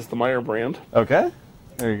Scooperman is the Meyer brand. okay,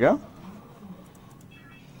 there you go.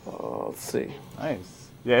 Let's see. Nice.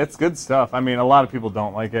 Yeah, it's good stuff. I mean, a lot of people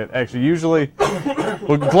don't like it. Actually, usually.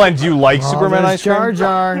 Well, Glenn, do you like Superman there's ice cream? Jar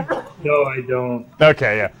Jar. No, I don't.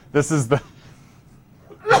 Okay, yeah. This is the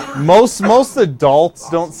most adults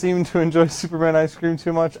don't seem to enjoy Superman ice cream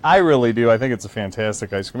too much. I really do. I think it's a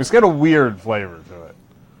fantastic ice cream. It's got a weird flavor to it.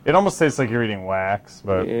 It almost tastes like you're eating wax,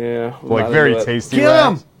 but Yeah. like not very into it. tasty Get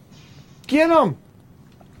wax. him! Get him!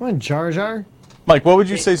 Come on, Jar Jar. Mike, what would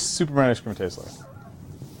you say Superman ice cream tastes like?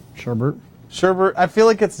 Sherbet. Sherbet. I feel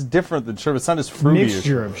like it's different than sherbet. It's not as fruity as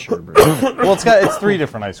Mixture of sherbet. Well, it's three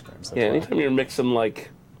different ice creams. That's Yeah, why. anytime you're mixing like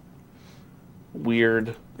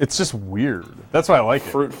weird It's just weird. That's why I like it.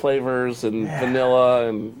 fruit flavors and vanilla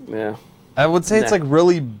and yeah. I would say it's Nah. like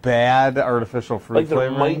really bad artificial fruit Like there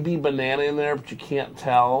flavoring. might be banana in there, but you can't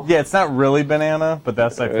tell. Yeah, it's not really banana, but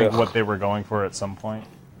that's I think Ugh. what they were going for at some point,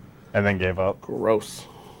 and then gave up. Gross.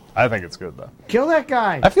 I think it's good though. Kill that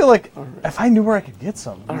guy. I feel like if I knew where I could get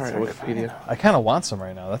some, All right, Wikipedia. I kind of want some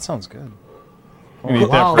right now. That sounds good. I'm gonna eat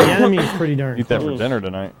Wow, that the enemy is pretty darn eat that close. for dinner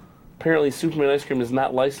tonight. Apparently, Superman ice cream is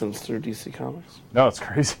not licensed through DC Comics. No, it's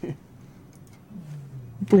crazy.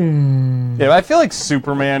 Yeah, I feel like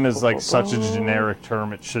Superman is like such a generic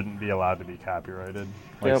term; it shouldn't be allowed to be copyrighted.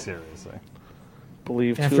 Like Yep. seriously,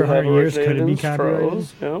 Believe After to have 100 years, could originated it be in copyrighted?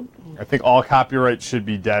 Stroh's. Yep. I think all copyright should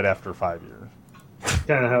be dead after 5 years.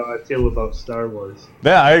 Kind of how I feel about Star Wars.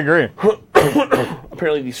 Yeah, I agree.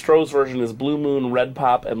 Apparently, the Stroh's version is Blue Moon, Red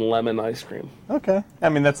Pop, and Lemon ice cream. Okay, I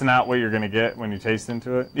mean that's not what you're gonna get when you taste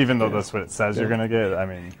into it, even though that's what it says you're gonna get. I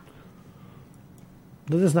mean,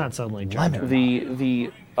 That does not sound like Jar Jar.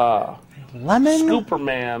 The lemon.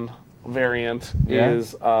 Scooperman variant Yeah.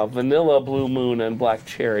 is vanilla, Blue Moon, and Black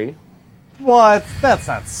Cherry. What? That's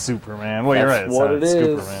not Superman. Well, you're That's right. It's what not it is.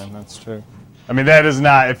 Superman. That's true. I mean, that is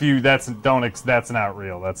not. If you that's not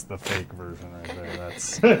real. That's the fake version right there.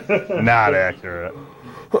 That's not accurate.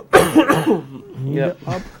 Need Yep. to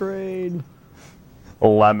upgrade.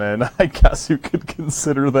 Lemon. I guess you could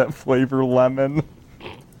consider that flavor lemon.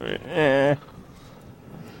 Eh.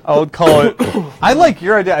 I would call it. I like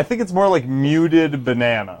your idea. I think it's more like muted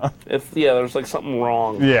banana. There's like something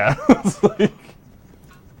wrong. Yeah. It's like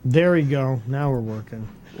There we go. Now we're working.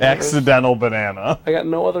 accidental banana. I got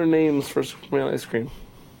no other names for Superman ice cream.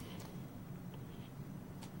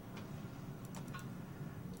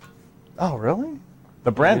 Oh, really?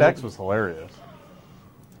 The brand X was hilarious.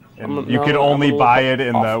 And I'm- you no, could I'm only a little buy it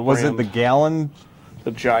in the. Was it off-brand. the gallon?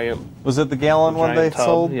 The giant, Was it the gallon one they Giant tub,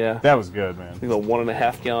 sold? yeah. That was good, man. the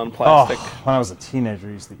 1.5 gallon Oh, plastic. when I was a teenager,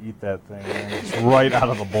 I used to eat that thing. Man. It's right out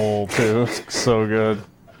of the bowl, too. It's so good.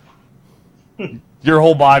 Your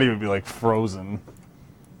whole body would be like frozen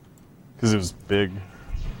because it was big.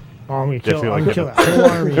 Oh, I'm gonna You feel like kill that whole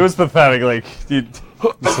army. It was pathetic. Like you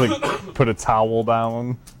just like put a towel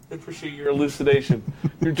down. I appreciate your elucidation.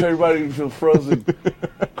 You're talking about it feel frozen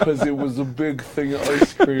because it was a big thing of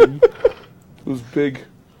ice cream. It was big.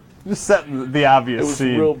 Just setting the obvious It was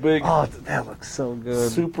scene. real big. Oh, that looks so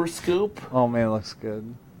good. Super Scoop. Oh man, it looks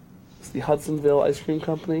good. It's the Hudsonville Ice Cream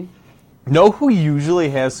Company. Know who usually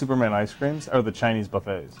has Superman ice creams are the Chinese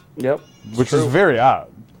buffets, Yep. which true. is very odd.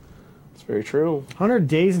 It's very true. 100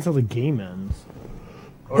 days until the game ends.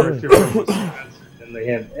 Or if you're from Wisconsin, then they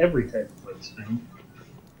have every type of ice cream.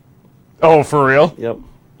 Oh, for real? Yep.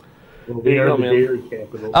 Well, There they you are go, the man. dairy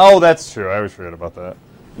capital. Oh, that's true. I always forget about that.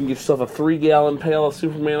 You can get yourself a 3-gallon pail of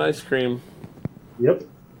Superman ice cream Yep,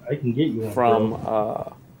 I can get you one. from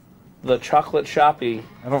bro. the Chocolate Shoppy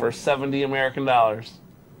I don't- for $70 American dollars.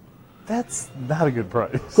 That's not a good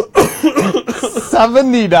price.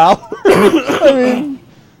 $70. I mean,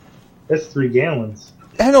 That's 3 gallons.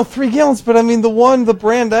 I know 3 gallons, but I mean the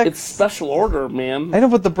brand X. It's special order, man. I know,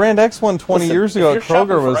 but the brand X one 20 Listen, years if ago you're at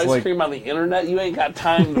shopping Kroger for was ice like. cream on the internet, you ain't got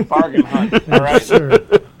time to bargain hunt. All right, Sure.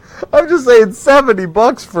 I'm just saying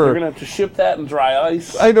 $70 for. you're gonna have to ship that in dry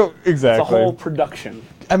ice. I don't It's a exactly. whole production.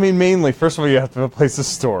 I mean, mainly, first of all, you have to have a place to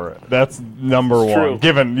store it. That's number It's one. true.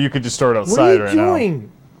 Given you could just store it What outside are right you now.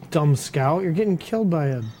 doing, dumb scout? You're getting killed by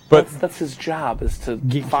a... But That's his job, is to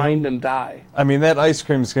Get find and die. I mean, that ice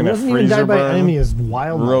cream's He gonna doesn't even die freezer by burn. enemy. His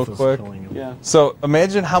wildlife real is quick. killing him. Yeah. So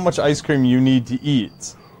imagine how much ice cream you need to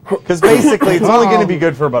eat, because basically it's only going to be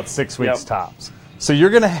good for about 6 weeks Yep. tops. So you're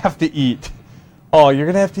going to have to eat. Oh, you're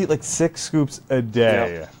going to have to eat like 6 scoops a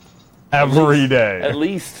day, Yep. every day. At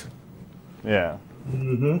least. Yeah.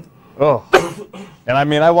 Mm-hmm. Oh. And I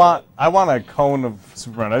mean, I want a cone of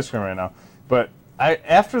Superman ice cream right now, but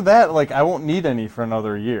after that, like, I won't need any for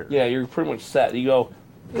another year. Yeah, you're pretty much set. You go.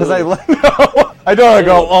 Because I don't want to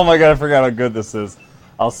go, oh my god, I forgot how good this is.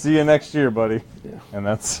 I'll see you next year, buddy. Yeah. And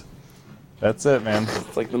that's it, man.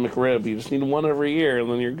 It's like the McRib. You just need one every year, and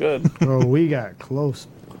then you're good. Oh, we got close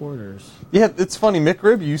quarters. Yeah, it's funny.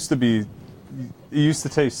 McRib used to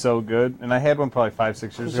taste so good, and I had one probably 5-6 years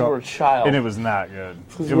Because you ago, were a child. and it was not good.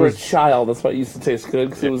 Because It you were a was, child. That's why it used to taste good,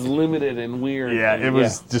 because it was limited and weird. yeah, and- it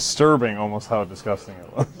was disturbing almost how disgusting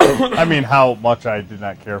it was. I mean, how much I did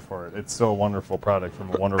not care for it. It's still a wonderful product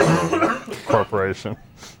from a wonderful corporation.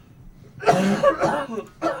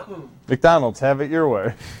 McDonald's, have it your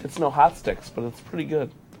way. It's no hot sticks, but it's pretty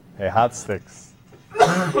good. Hey, Hot Sticks.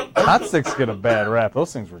 Hot Sticks get a bad rap.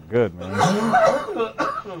 Those things were good, man.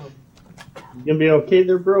 You gonna be okay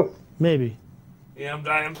there, bro? Maybe. Yeah, I'm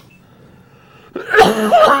dying.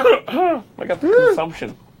 I got the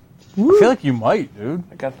consumption. I feel like you might, dude.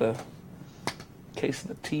 I got the case of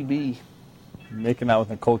the TB. Making out with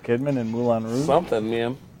Nicole Kidman and Moulin Rouge. Something,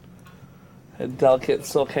 man. Had delicate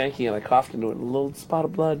silk hanky, and I coughed into it. A little spot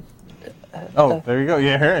of blood. Oh, there you go.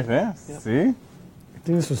 Yeah, here, yeah. See? I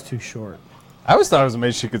think this was too short. I always thought it was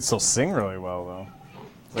amazing she could still sing really well, though.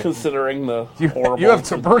 Considering the You, horrible. you have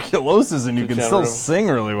tuberculosis and you can still degenerative. sing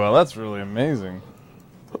really well. That's really amazing.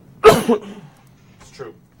 It's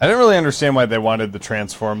true. I didn't really understand why they wanted to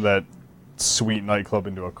transform that sweet nightclub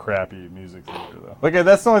into a crappy music theater, though. Like,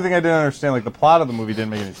 that's the only thing I didn't understand. Like, the plot of the movie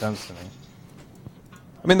didn't make any sense to me.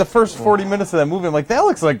 I mean, the first 40 minutes of that movie, I'm like, that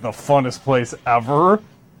looks like the funnest place ever.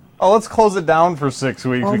 Oh, let's close it down for 6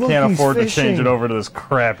 weeks. Oh, We look, can't he's afford to change fishing. it over to this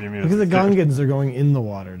crappy music. Look at the theater. Gungans. They're going in the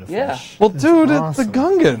water to fish. Yeah. Well, That's dude, it's awesome. the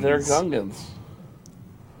Gungans. They're Gungans.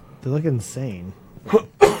 They look insane.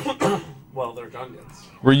 Well, they're Gungans.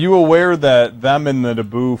 Were you aware that them and the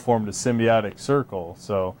Naboo formed a symbiotic circle?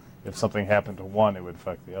 So if something happened to one, it would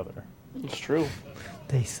affect the other. It's true.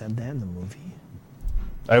 They said that in the movie.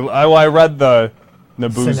 I read the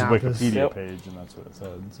Naboo's Synopsis. Wikipedia Yep. page, and that's what it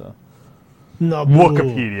said. So Naboo.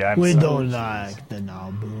 Wikipedia, I'm We sorry. don't like the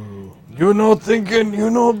Naboo. you know, thinking you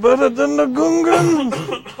know better than the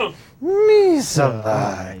Gungans. Me so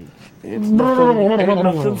Ain't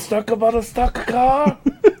nothing stuck about a stuck car.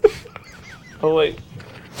 Oh, wait.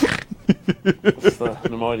 It's the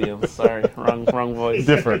Nemoidians. Sorry. Wrong voice.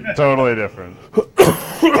 different, totally different.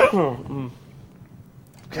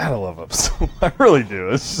 Gotta love episode. I really do.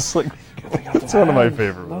 It's just like it's one of my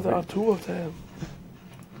favorite movies. Another two of them.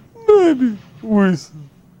 Maybe with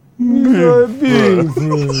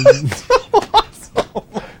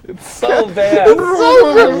It's so bad.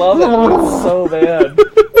 I love it. It's so bad.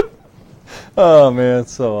 Oh man,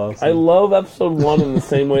 it's so awesome. I love episode 1 in the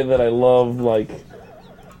same way that I love, like,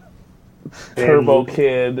 Turbo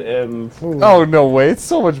Kid and Oh no way! It's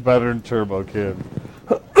so much better than Turbo Kid.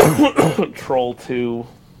 Troll 2.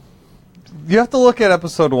 You have to look at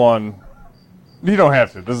episode 1 You don't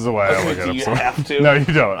have to. This is the way I Okay, look at do you episode. have to? No, you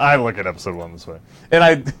don't. I look at episode 1 this way,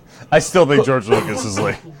 and I still think George Lucas is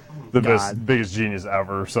like the biggest genius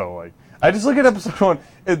ever. So like, I just look at episode 1,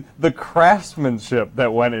 and the craftsmanship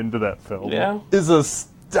that went into that film is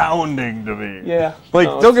astounding to me. Yeah. Like,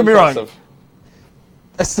 No, don't get me wrong. impressive.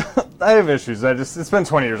 I have issues. It's been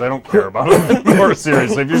 20 years. I don't care about it more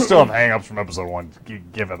seriously. If you still have hang-ups from episode 1,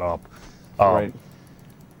 give it up. Right.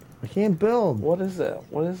 I can't build. What is it?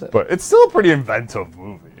 What is it? But it's still a pretty inventive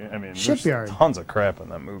movie. I mean, Shipyard. there's tons of crap in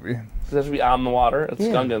that movie. Does it have to be on the water? It's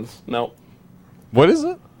Yeah. Gungans. No. What is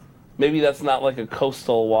it? Maybe that's not like a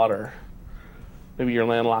coastal water. Maybe you're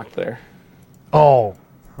landlocked there. Oh,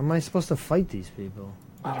 How am I supposed to fight these people?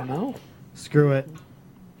 I don't know. Screw it.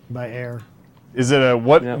 By air. is it a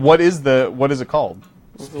what? Yeah. What is it called?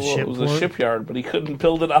 It was a Shipport? shipyard, but he couldn't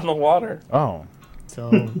build it on the water. Oh,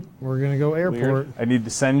 So we're gonna go airport. I need to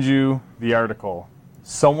send you the article.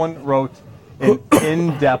 Someone wrote an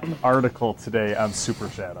in-depth article today on Super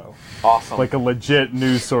Shadow. Awesome. Like a legit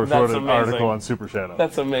news source That's wrote an amazing. article on Super Shadow.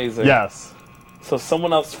 That's amazing. Yes. So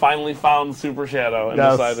someone else finally found Super Shadow and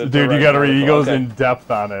Yes. decided to Dude, you write gotta an read. He article. goes Okay. in depth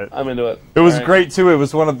on it. I'm into it. It was All right. great too. It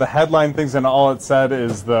was one of the headline things, and all it said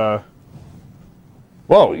is the.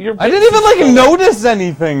 Whoa! Your I didn't even like notice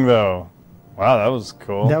anything though. Wow, that was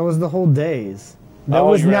cool. That was the whole days. That Oh,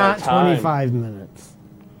 was you ran out not of time. 25 minutes.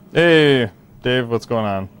 Hey, Dave, what's going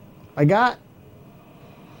on? I got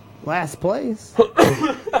last place.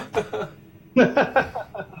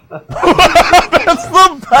 That's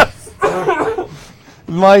the best.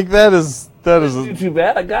 Mike, that is. Too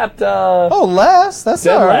bad. I got Oh, last. That's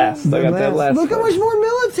dead all right. last. I got dead last. Look how first. much more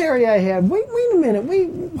military I have. Wait a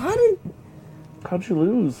minute. How'd you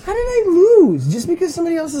lose? How did I lose? Just because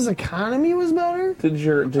somebody else's economy was better?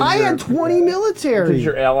 I had 20 military. Did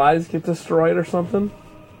your allies get destroyed or something?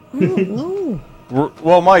 No.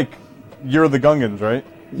 Well, Mike, you're the Gungans, right?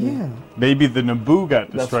 Yeah. Maybe the Naboo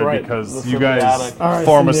got destroyed right. because The you guys symbiotic- All right,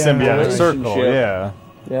 form a symbiotic symbiotic circle. relationship.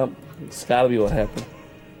 Yeah. Yep. It's gotta be what happened.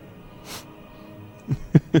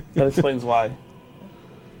 That explains why.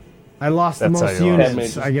 I lost That's the how most you are. Padme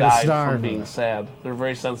units. just I get a died star. from for being that. sad. They're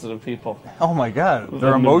very sensitive people. Oh my God, their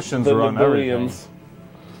The emotions the were on everything. Nabooians.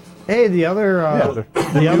 Hey, the other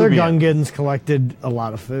the other Nubians. Gungans collected a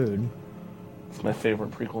lot of food. It's my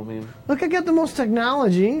favorite prequel meme. Look, I got the most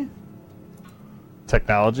technology.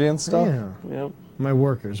 Technology and stuff. Yeah. Yep. My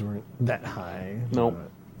workers weren't that high. Nope.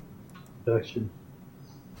 Production.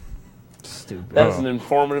 Stupid. That's an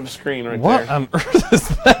informative screen right What there. on earth is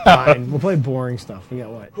that? Fine. We'll play boring stuff. We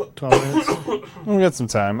got what? 12 minutes? We got some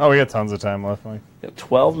time. Oh, we got tons of time left, Mike. Got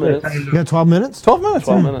 12 minutes. You got 12 minutes? 12 minutes.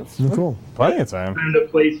 12 yeah. minutes. Cool. Plenty of time. Time to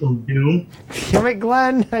play some Doom. Damn it,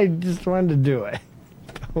 Glenn. I just wanted to do it.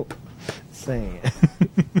 Saying it.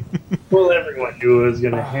 Well, everyone knew it was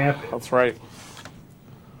going to happen. That's right.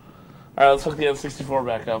 All right, let's hook the N64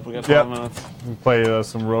 back up. We got 12 minutes. We play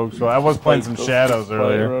some Rogue Squadron. I was playing some Shadows Play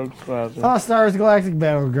earlier. Rogue Squadron. Oh, Star Wars Galactic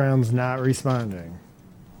Battlegrounds not responding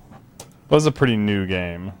Was a pretty new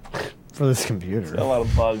game. for this Got a computer. lot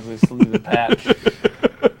of bugs. They still need a patch.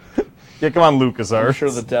 Yeah, come on, LucasArts. I'm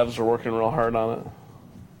sure the devs are working real hard on it.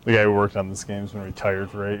 The guy who worked on this game's been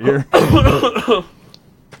retired for 8 years.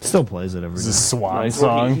 Still plays it every This day. is Swan He's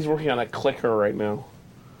Song. working on a clicker right now.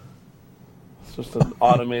 It's just an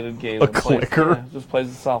automated game. A that plays- clicker? yeah, it just plays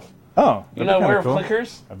itself. Oh, You that'd know be aware kinda of cool.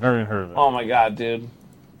 clickers? I've never even heard of it. Oh my god, dude.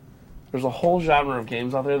 There's a whole genre of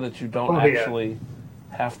games out there that you don't Oh, yeah. actually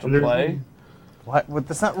have to There's- play. What? But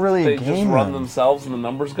that's not really They a just game. run then. themselves and the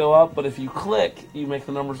numbers go up, but if you click, you make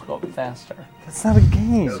the numbers go up faster. That's not a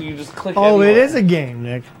game. So you just click Oh, it anywhere. is a game,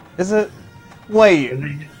 Nick. Is it? Wait,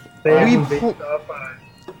 And they We have them pl- based off on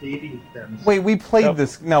dating stems. wait. We played Yep.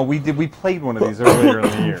 this. No, we did. We played one of these earlier in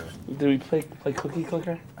the year. Did we play Cookie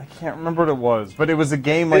Clicker? I can't remember what it was, but it was a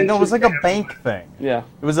game like no, it was like a bank thing. Yeah.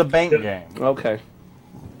 It was a bank game. Okay.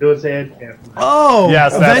 It was ad capital. Oh,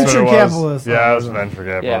 Yes, a that's venture what it was. capitalist. Yeah, it was venture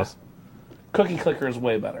capitalist. Cookie Clicker is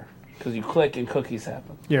way better because you click and cookies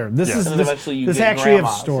happen. Here, this Yeah. is And then this, eventually you this get actually have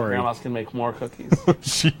grandmas. story. Grandmas can make more cookies.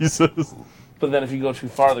 Jesus, But then if you go too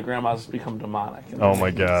far, the grandmas become demonic. And Oh they my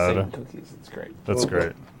make the God. same cookies. It's great. that's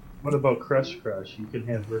great. What about Crush Crush? You can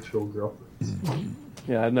have virtual girlfriends.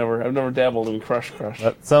 Yeah, I've never dabbled in Crush.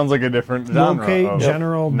 That sounds like a different genre. Locate of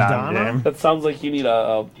General Donna. non-game. That sounds like you need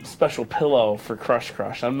a special pillow for Crush.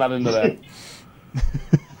 I'm not into that.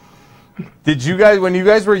 Did you guys, when you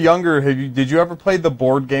guys were younger, did you ever play the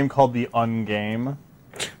board game called the Ungame?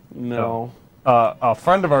 No. A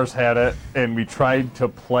friend of ours had it, and we tried to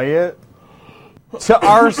play it. To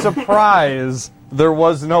our surprise, there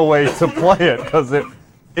was no way to play it because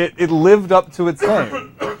it lived up to its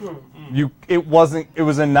name. It wasn't. It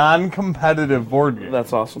was a non-competitive board game.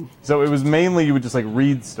 That's awesome. So it was mainly you would just like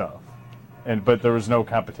read stuff, but there was no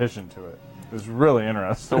competition to it. It was really I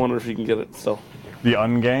interesting. wonder if you can get it still. The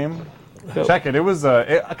Ungame. Yep. Check it. It was.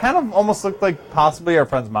 It kind of almost looked like possibly our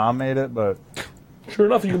friend's mom made it, but. Sure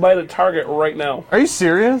enough, you can buy it at Target right now. Are you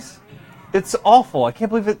serious? It's awful. I can't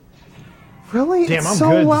believe it. Really? Damn, it's I'm so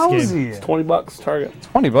good at this lousy. It's $20 Target.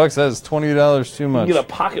 $20. That is $20 too much. You get a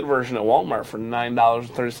pocket version at Walmart for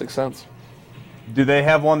 $9.36. Do they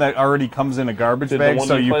have one that already comes in a garbage Did the bag one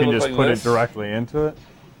so you you play can look just like put this? it directly into it?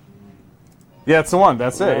 Yeah, it's the one.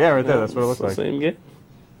 That's it. Yeah, right there. That's what it looked like. Same game.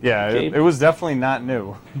 Yeah, game. it was definitely not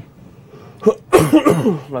new.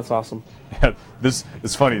 That's awesome. Yeah, this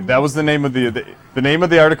is funny. That was the name of the name of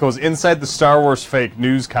the article is Inside the Star Wars Fake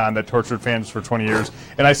News Con that tortured fans for 20 years.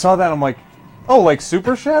 And I saw that and I'm like, oh, like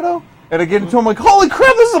Super Shadow? And I get into it, I'm like, holy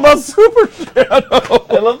crap, this is about Super Shadow.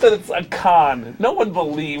 I love that it's a con. No one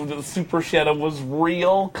believed that Super Shadow was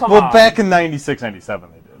real. Come Well, on. back in 96, 97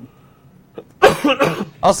 they did.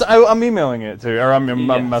 I'm emailing it to you, or I'm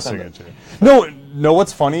messaging send it to you. No,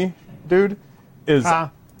 what's funny, dude, is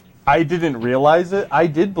I didn't realize it. I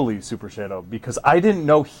did believe Super Shadow because I didn't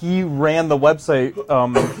know he ran the website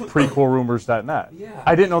prequelrumors.net. Yeah.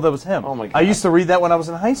 I didn't know that was him. Oh my God. I used to read that when I was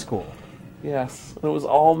in high school. Yes, it was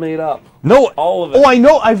all made up. No, All of it. Oh, I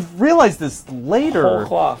know. I've realized this later. Whole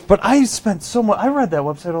cloth. But I spent so much. I read that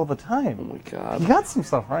website all the time. Oh my He God. got some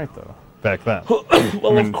stuff right though. Back then.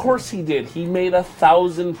 Well, of course he did. He made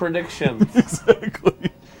 1,000 predictions.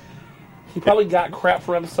 Exactly. He probably got crap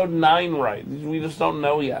for episode 9 right. We just don't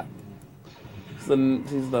know yet. He's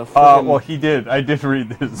the freaking, Well, he did. I did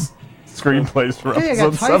read his screenplays for Hey, I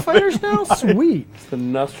episode got TIE 7. fighters now? Sweet. the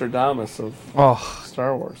Nostradamus of Oh,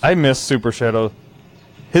 Star Wars. I miss Super Shadow.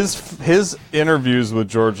 His interviews with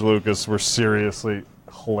George Lucas were seriously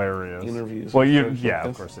hilarious. Interviews Well, with you, George yeah, Lucas?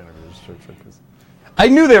 of course, interviews with George Lucas. I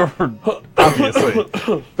knew they were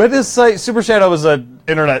obviously, but his site Super Shadow was an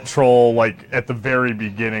internet troll, like at the very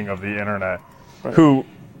beginning of the internet, Right. who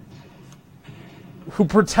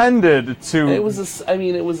pretended to. It was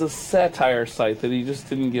a satire site that he just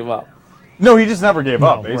didn't give up. No, he just never gave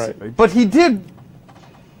up, right. basically. But he did.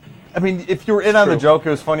 I mean, if you were in on the true. joke, it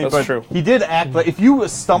was funny. That's but true. he did act like if you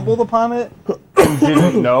stumbled upon it and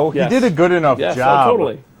didn't know, Yes. he did a good enough Yes, oh, job.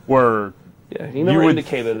 totally. Where Yeah, he never would-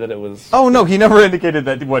 indicated that it was. oh no, he never indicated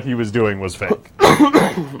that what he was doing was fake.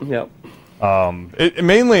 Yep. It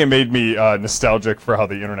mainly made me nostalgic for how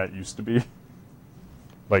the internet used to be,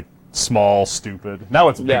 like small, stupid. Now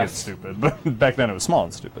it's big and Yes. stupid, but back then it was small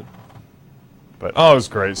and stupid. But it was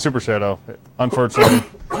great. Super Shadow. Unfortunately,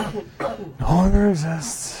 no longer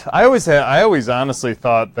exists. I always honestly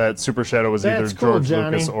thought that Super Shadow was That's either cool, George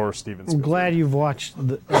Johnny. Lucas or Steven I'm Spielberg. glad you've watched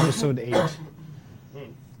the episode 8.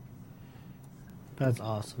 That's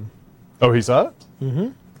awesome. Oh, he saw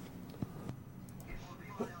it?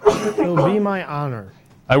 It'll be my honor.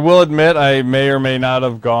 I will admit I may or may not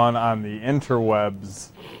have gone on the interwebs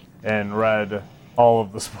and read all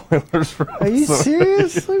of the spoilers for Are you episode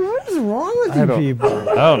serious? Like, what is wrong with you people?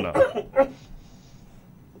 I don't know.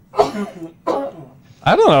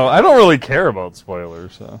 I don't know. I don't really care about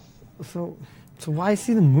spoilers. So. So why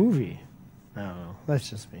see the movie? I don't know. That's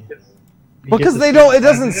just me. Because they don't. It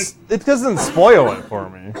doesn't spoil it for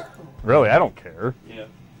me. Really, I don't care. Yeah.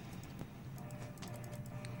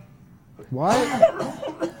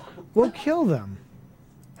 What? We'll kill them.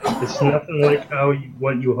 It's nothing like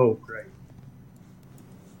what you hoped, right?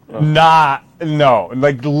 No,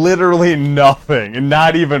 like literally nothing, and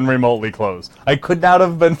not even remotely close. I could not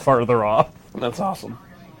have been farther off. That's awesome.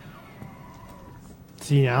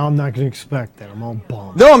 See, now I'm not going to expect that. I'm all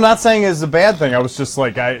bummed. No, I'm not saying it's a bad thing. I was just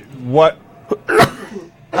like, what?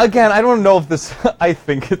 Again, I don't know if this. I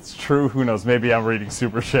think it's true. Who knows? Maybe I'm reading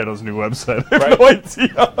Super Shadow's new website. I have no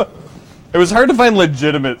idea. It was hard to find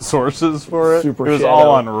legitimate sources for it. Super it was Shadow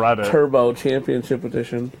all on Reddit. Turbo Championship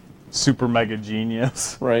Edition. Super mega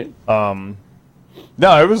genius. Right. No,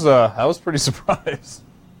 it was. I was pretty surprised.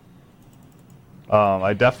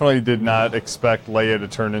 I definitely did not expect Leia to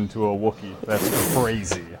turn into a Wookiee. That's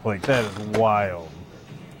crazy. Like that is wild.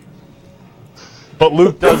 But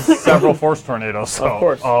Luke does several Force tornadoes,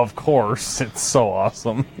 so of course it's so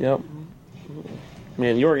awesome. Yep.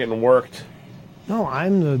 Man, you were getting worked. No,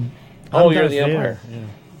 I'm the. Oh, I'm you're Darth the Vader. Empire.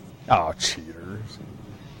 Yeah. Oh, cheaters!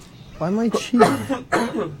 Why am I cheating?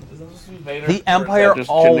 The Empire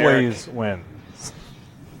always wins.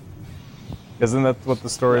 Isn't that what the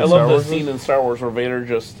story I of Star love Wars the scene is? in Star Wars where Vader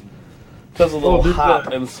just does a little there's hop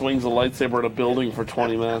that. and swings a lightsaber at a building for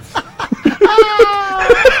 20 minutes.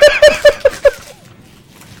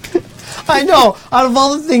 I know. Out of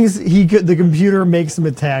all the things the computer makes him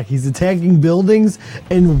attack, he's attacking buildings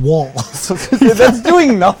and walls. That's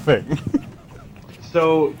doing nothing.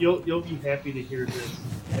 So you'll be happy to hear this.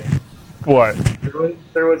 What?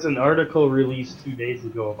 There was an article released 2 days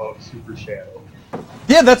ago about Super Shadow.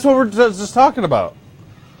 Yeah, that's what we're just talking about.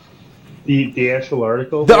 The actual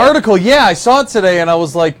article? The article, yeah, I saw it today, and I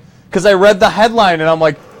was like, because I read the headline, and I'm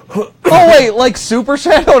like, oh wait, like Super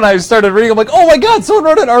Shadow, and I started reading. I'm like, oh my god, someone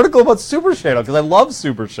wrote an article about Super Shadow because I love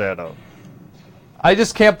Super Shadow. I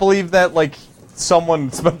just can't believe that like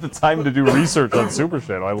someone spent the time to do research on Super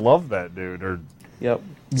Shadow. I love that dude, or Yep.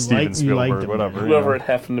 Steven liked Spielberg, him, whatever. you Whoever know. it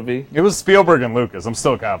happened to be. It was Spielberg and Lucas. I'm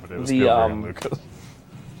still confident it was The, Spielberg and Lucas.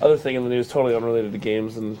 Other thing in the news, totally unrelated to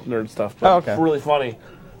games and nerd stuff, but Oh, okay. really funny.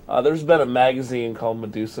 There's been a magazine called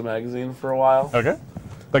Medusa Magazine for a while. Okay,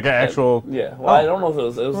 like an actual. Yeah, well, I don't know if it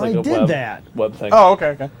was Well, like I a did web thing. Oh,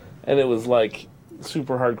 okay. And it was like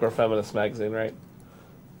super hardcore feminist magazine, right?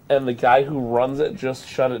 And the guy who runs it just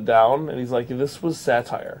shut it down, and he's like, "This was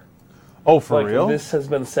satire. Oh, for Like real? this has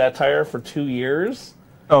been satire for 2 years."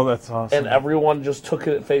 Oh, that's awesome. And everyone just took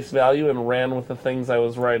it at face value and ran with the things I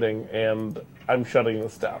was writing, and I'm shutting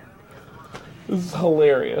this down. This is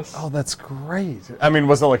hilarious. Oh, that's great. I mean,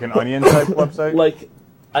 was it like an Onion type website? Like,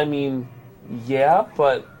 I mean, yeah,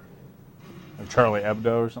 but Like Charlie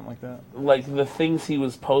Hebdo or something like that? like the things he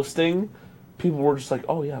was posting, people were just like,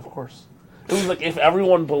 "Oh yeah, of course." It was like if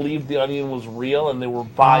everyone believed the Onion was real and they were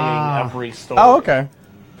buying every story. Oh, okay.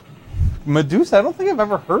 Medusa, I don't think I've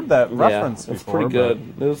ever heard that reference yeah, it's before. pretty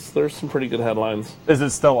good. There's some pretty good headlines. But is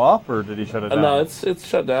it still up, or did he shut it down? No, it's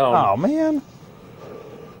shut down. Oh, man.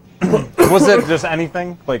 Was it just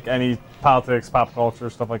anything? Like any politics, pop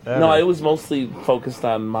culture, stuff like that? No, or- it was mostly focused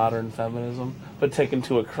on modern feminism, but taken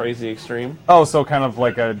to a crazy extreme. Oh, so kind of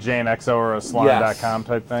like a Jane XO or a Salon.com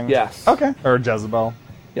type thing? Yes. Okay. Or a Jezebel.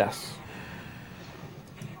 Yes.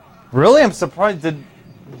 Really? I'm surprised.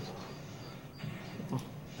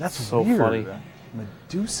 That's So weird. funny.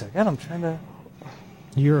 Medusa. God, I'm trying to...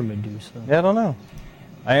 You're a Medusa. Yeah, I don't know.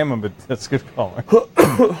 I am a bit... That's a good call.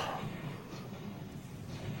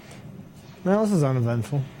 Well, this is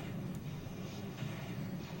uneventful.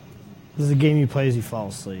 This is a game you play as you fall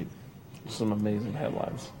asleep. Some amazing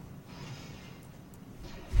headlines.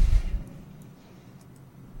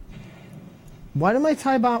 Why do my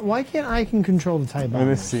tie bomb? Why can't I can control the tie I mean, bomb?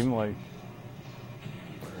 they seem like...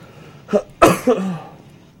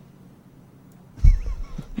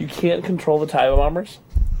 You can't control the Taiba bombers?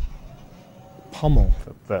 Pummel.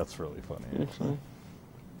 That's really funny. Actually.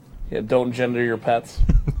 Yeah, don't gender your pets.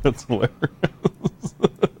 That's hilarious.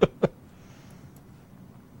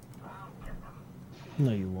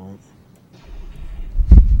 No, you won't.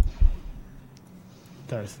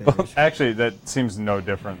 Darth Vader. Actually, that seems no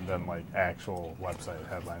different than like actual website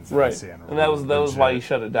headlines that I Right. see on And that was legit. why he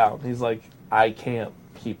shut it down. He's like, I can't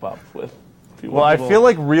keep up with people. Well, I feel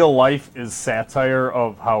like real life is satire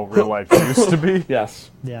of how real life used to be. Yes.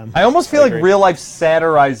 Yeah. I almost feel like agree. real life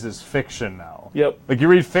satirizes fiction now. Yep. Like you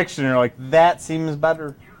read fiction and you're like, that seems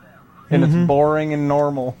better. And it's boring and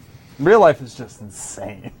normal. Real life is just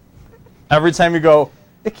insane. Every time you go,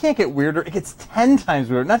 it can't get weirder, it gets 10 times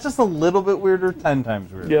weirder. Not just a little bit weirder, 10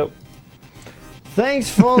 times weirder. Yep. Thanks,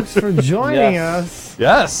 folks, for joining Yes. us.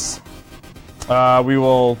 Yes. We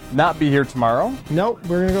will not be here tomorrow. Nope,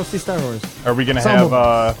 we're gonna go see Star Wars. Are we going to Some have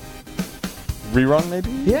of a rerun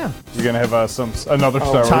maybe? Yeah. You're going to have another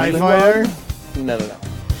Star Wars TIE rerun? Fighter. No.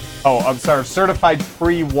 Oh, I'm sorry. Certified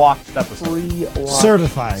pre-watched episode.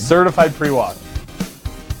 Certified. Certified pre-watch.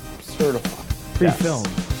 Certified. Pre-filmed.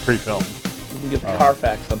 Pre-filmed. You can get the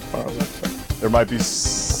Carfax on tomorrow's episode. There might be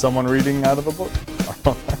someone reading out of a book.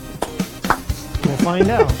 We'll find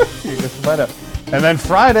out. You just find out. And then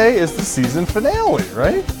Friday is the season finale,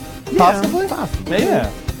 right? Possibly? Possibly. Maybe.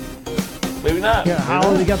 Yeah. Maybe not. Yeah,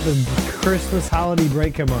 holiday got the Christmas holiday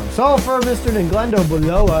break coming on. So for Mr. Glendo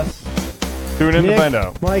below us, Tune in to Nick, find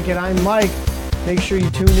out. Mike, and I'm Mike. Make sure you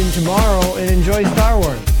tune in tomorrow and enjoy Star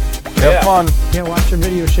Wars. Have fun. Can't watch the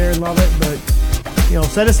video, share, and love it, but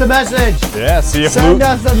send us a message. Yeah, see you. Send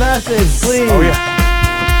us a message, please. Oh, yeah.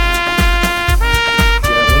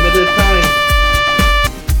 Limited time.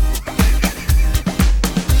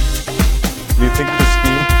 Do you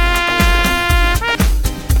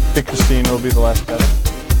think Christine will be the last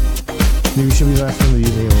Jedi? Maybe she'll be the last one to use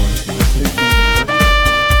AOR.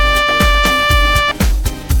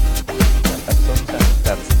 Episode 10.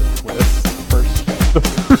 That's the twist. The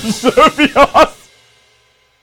first show would be awesome.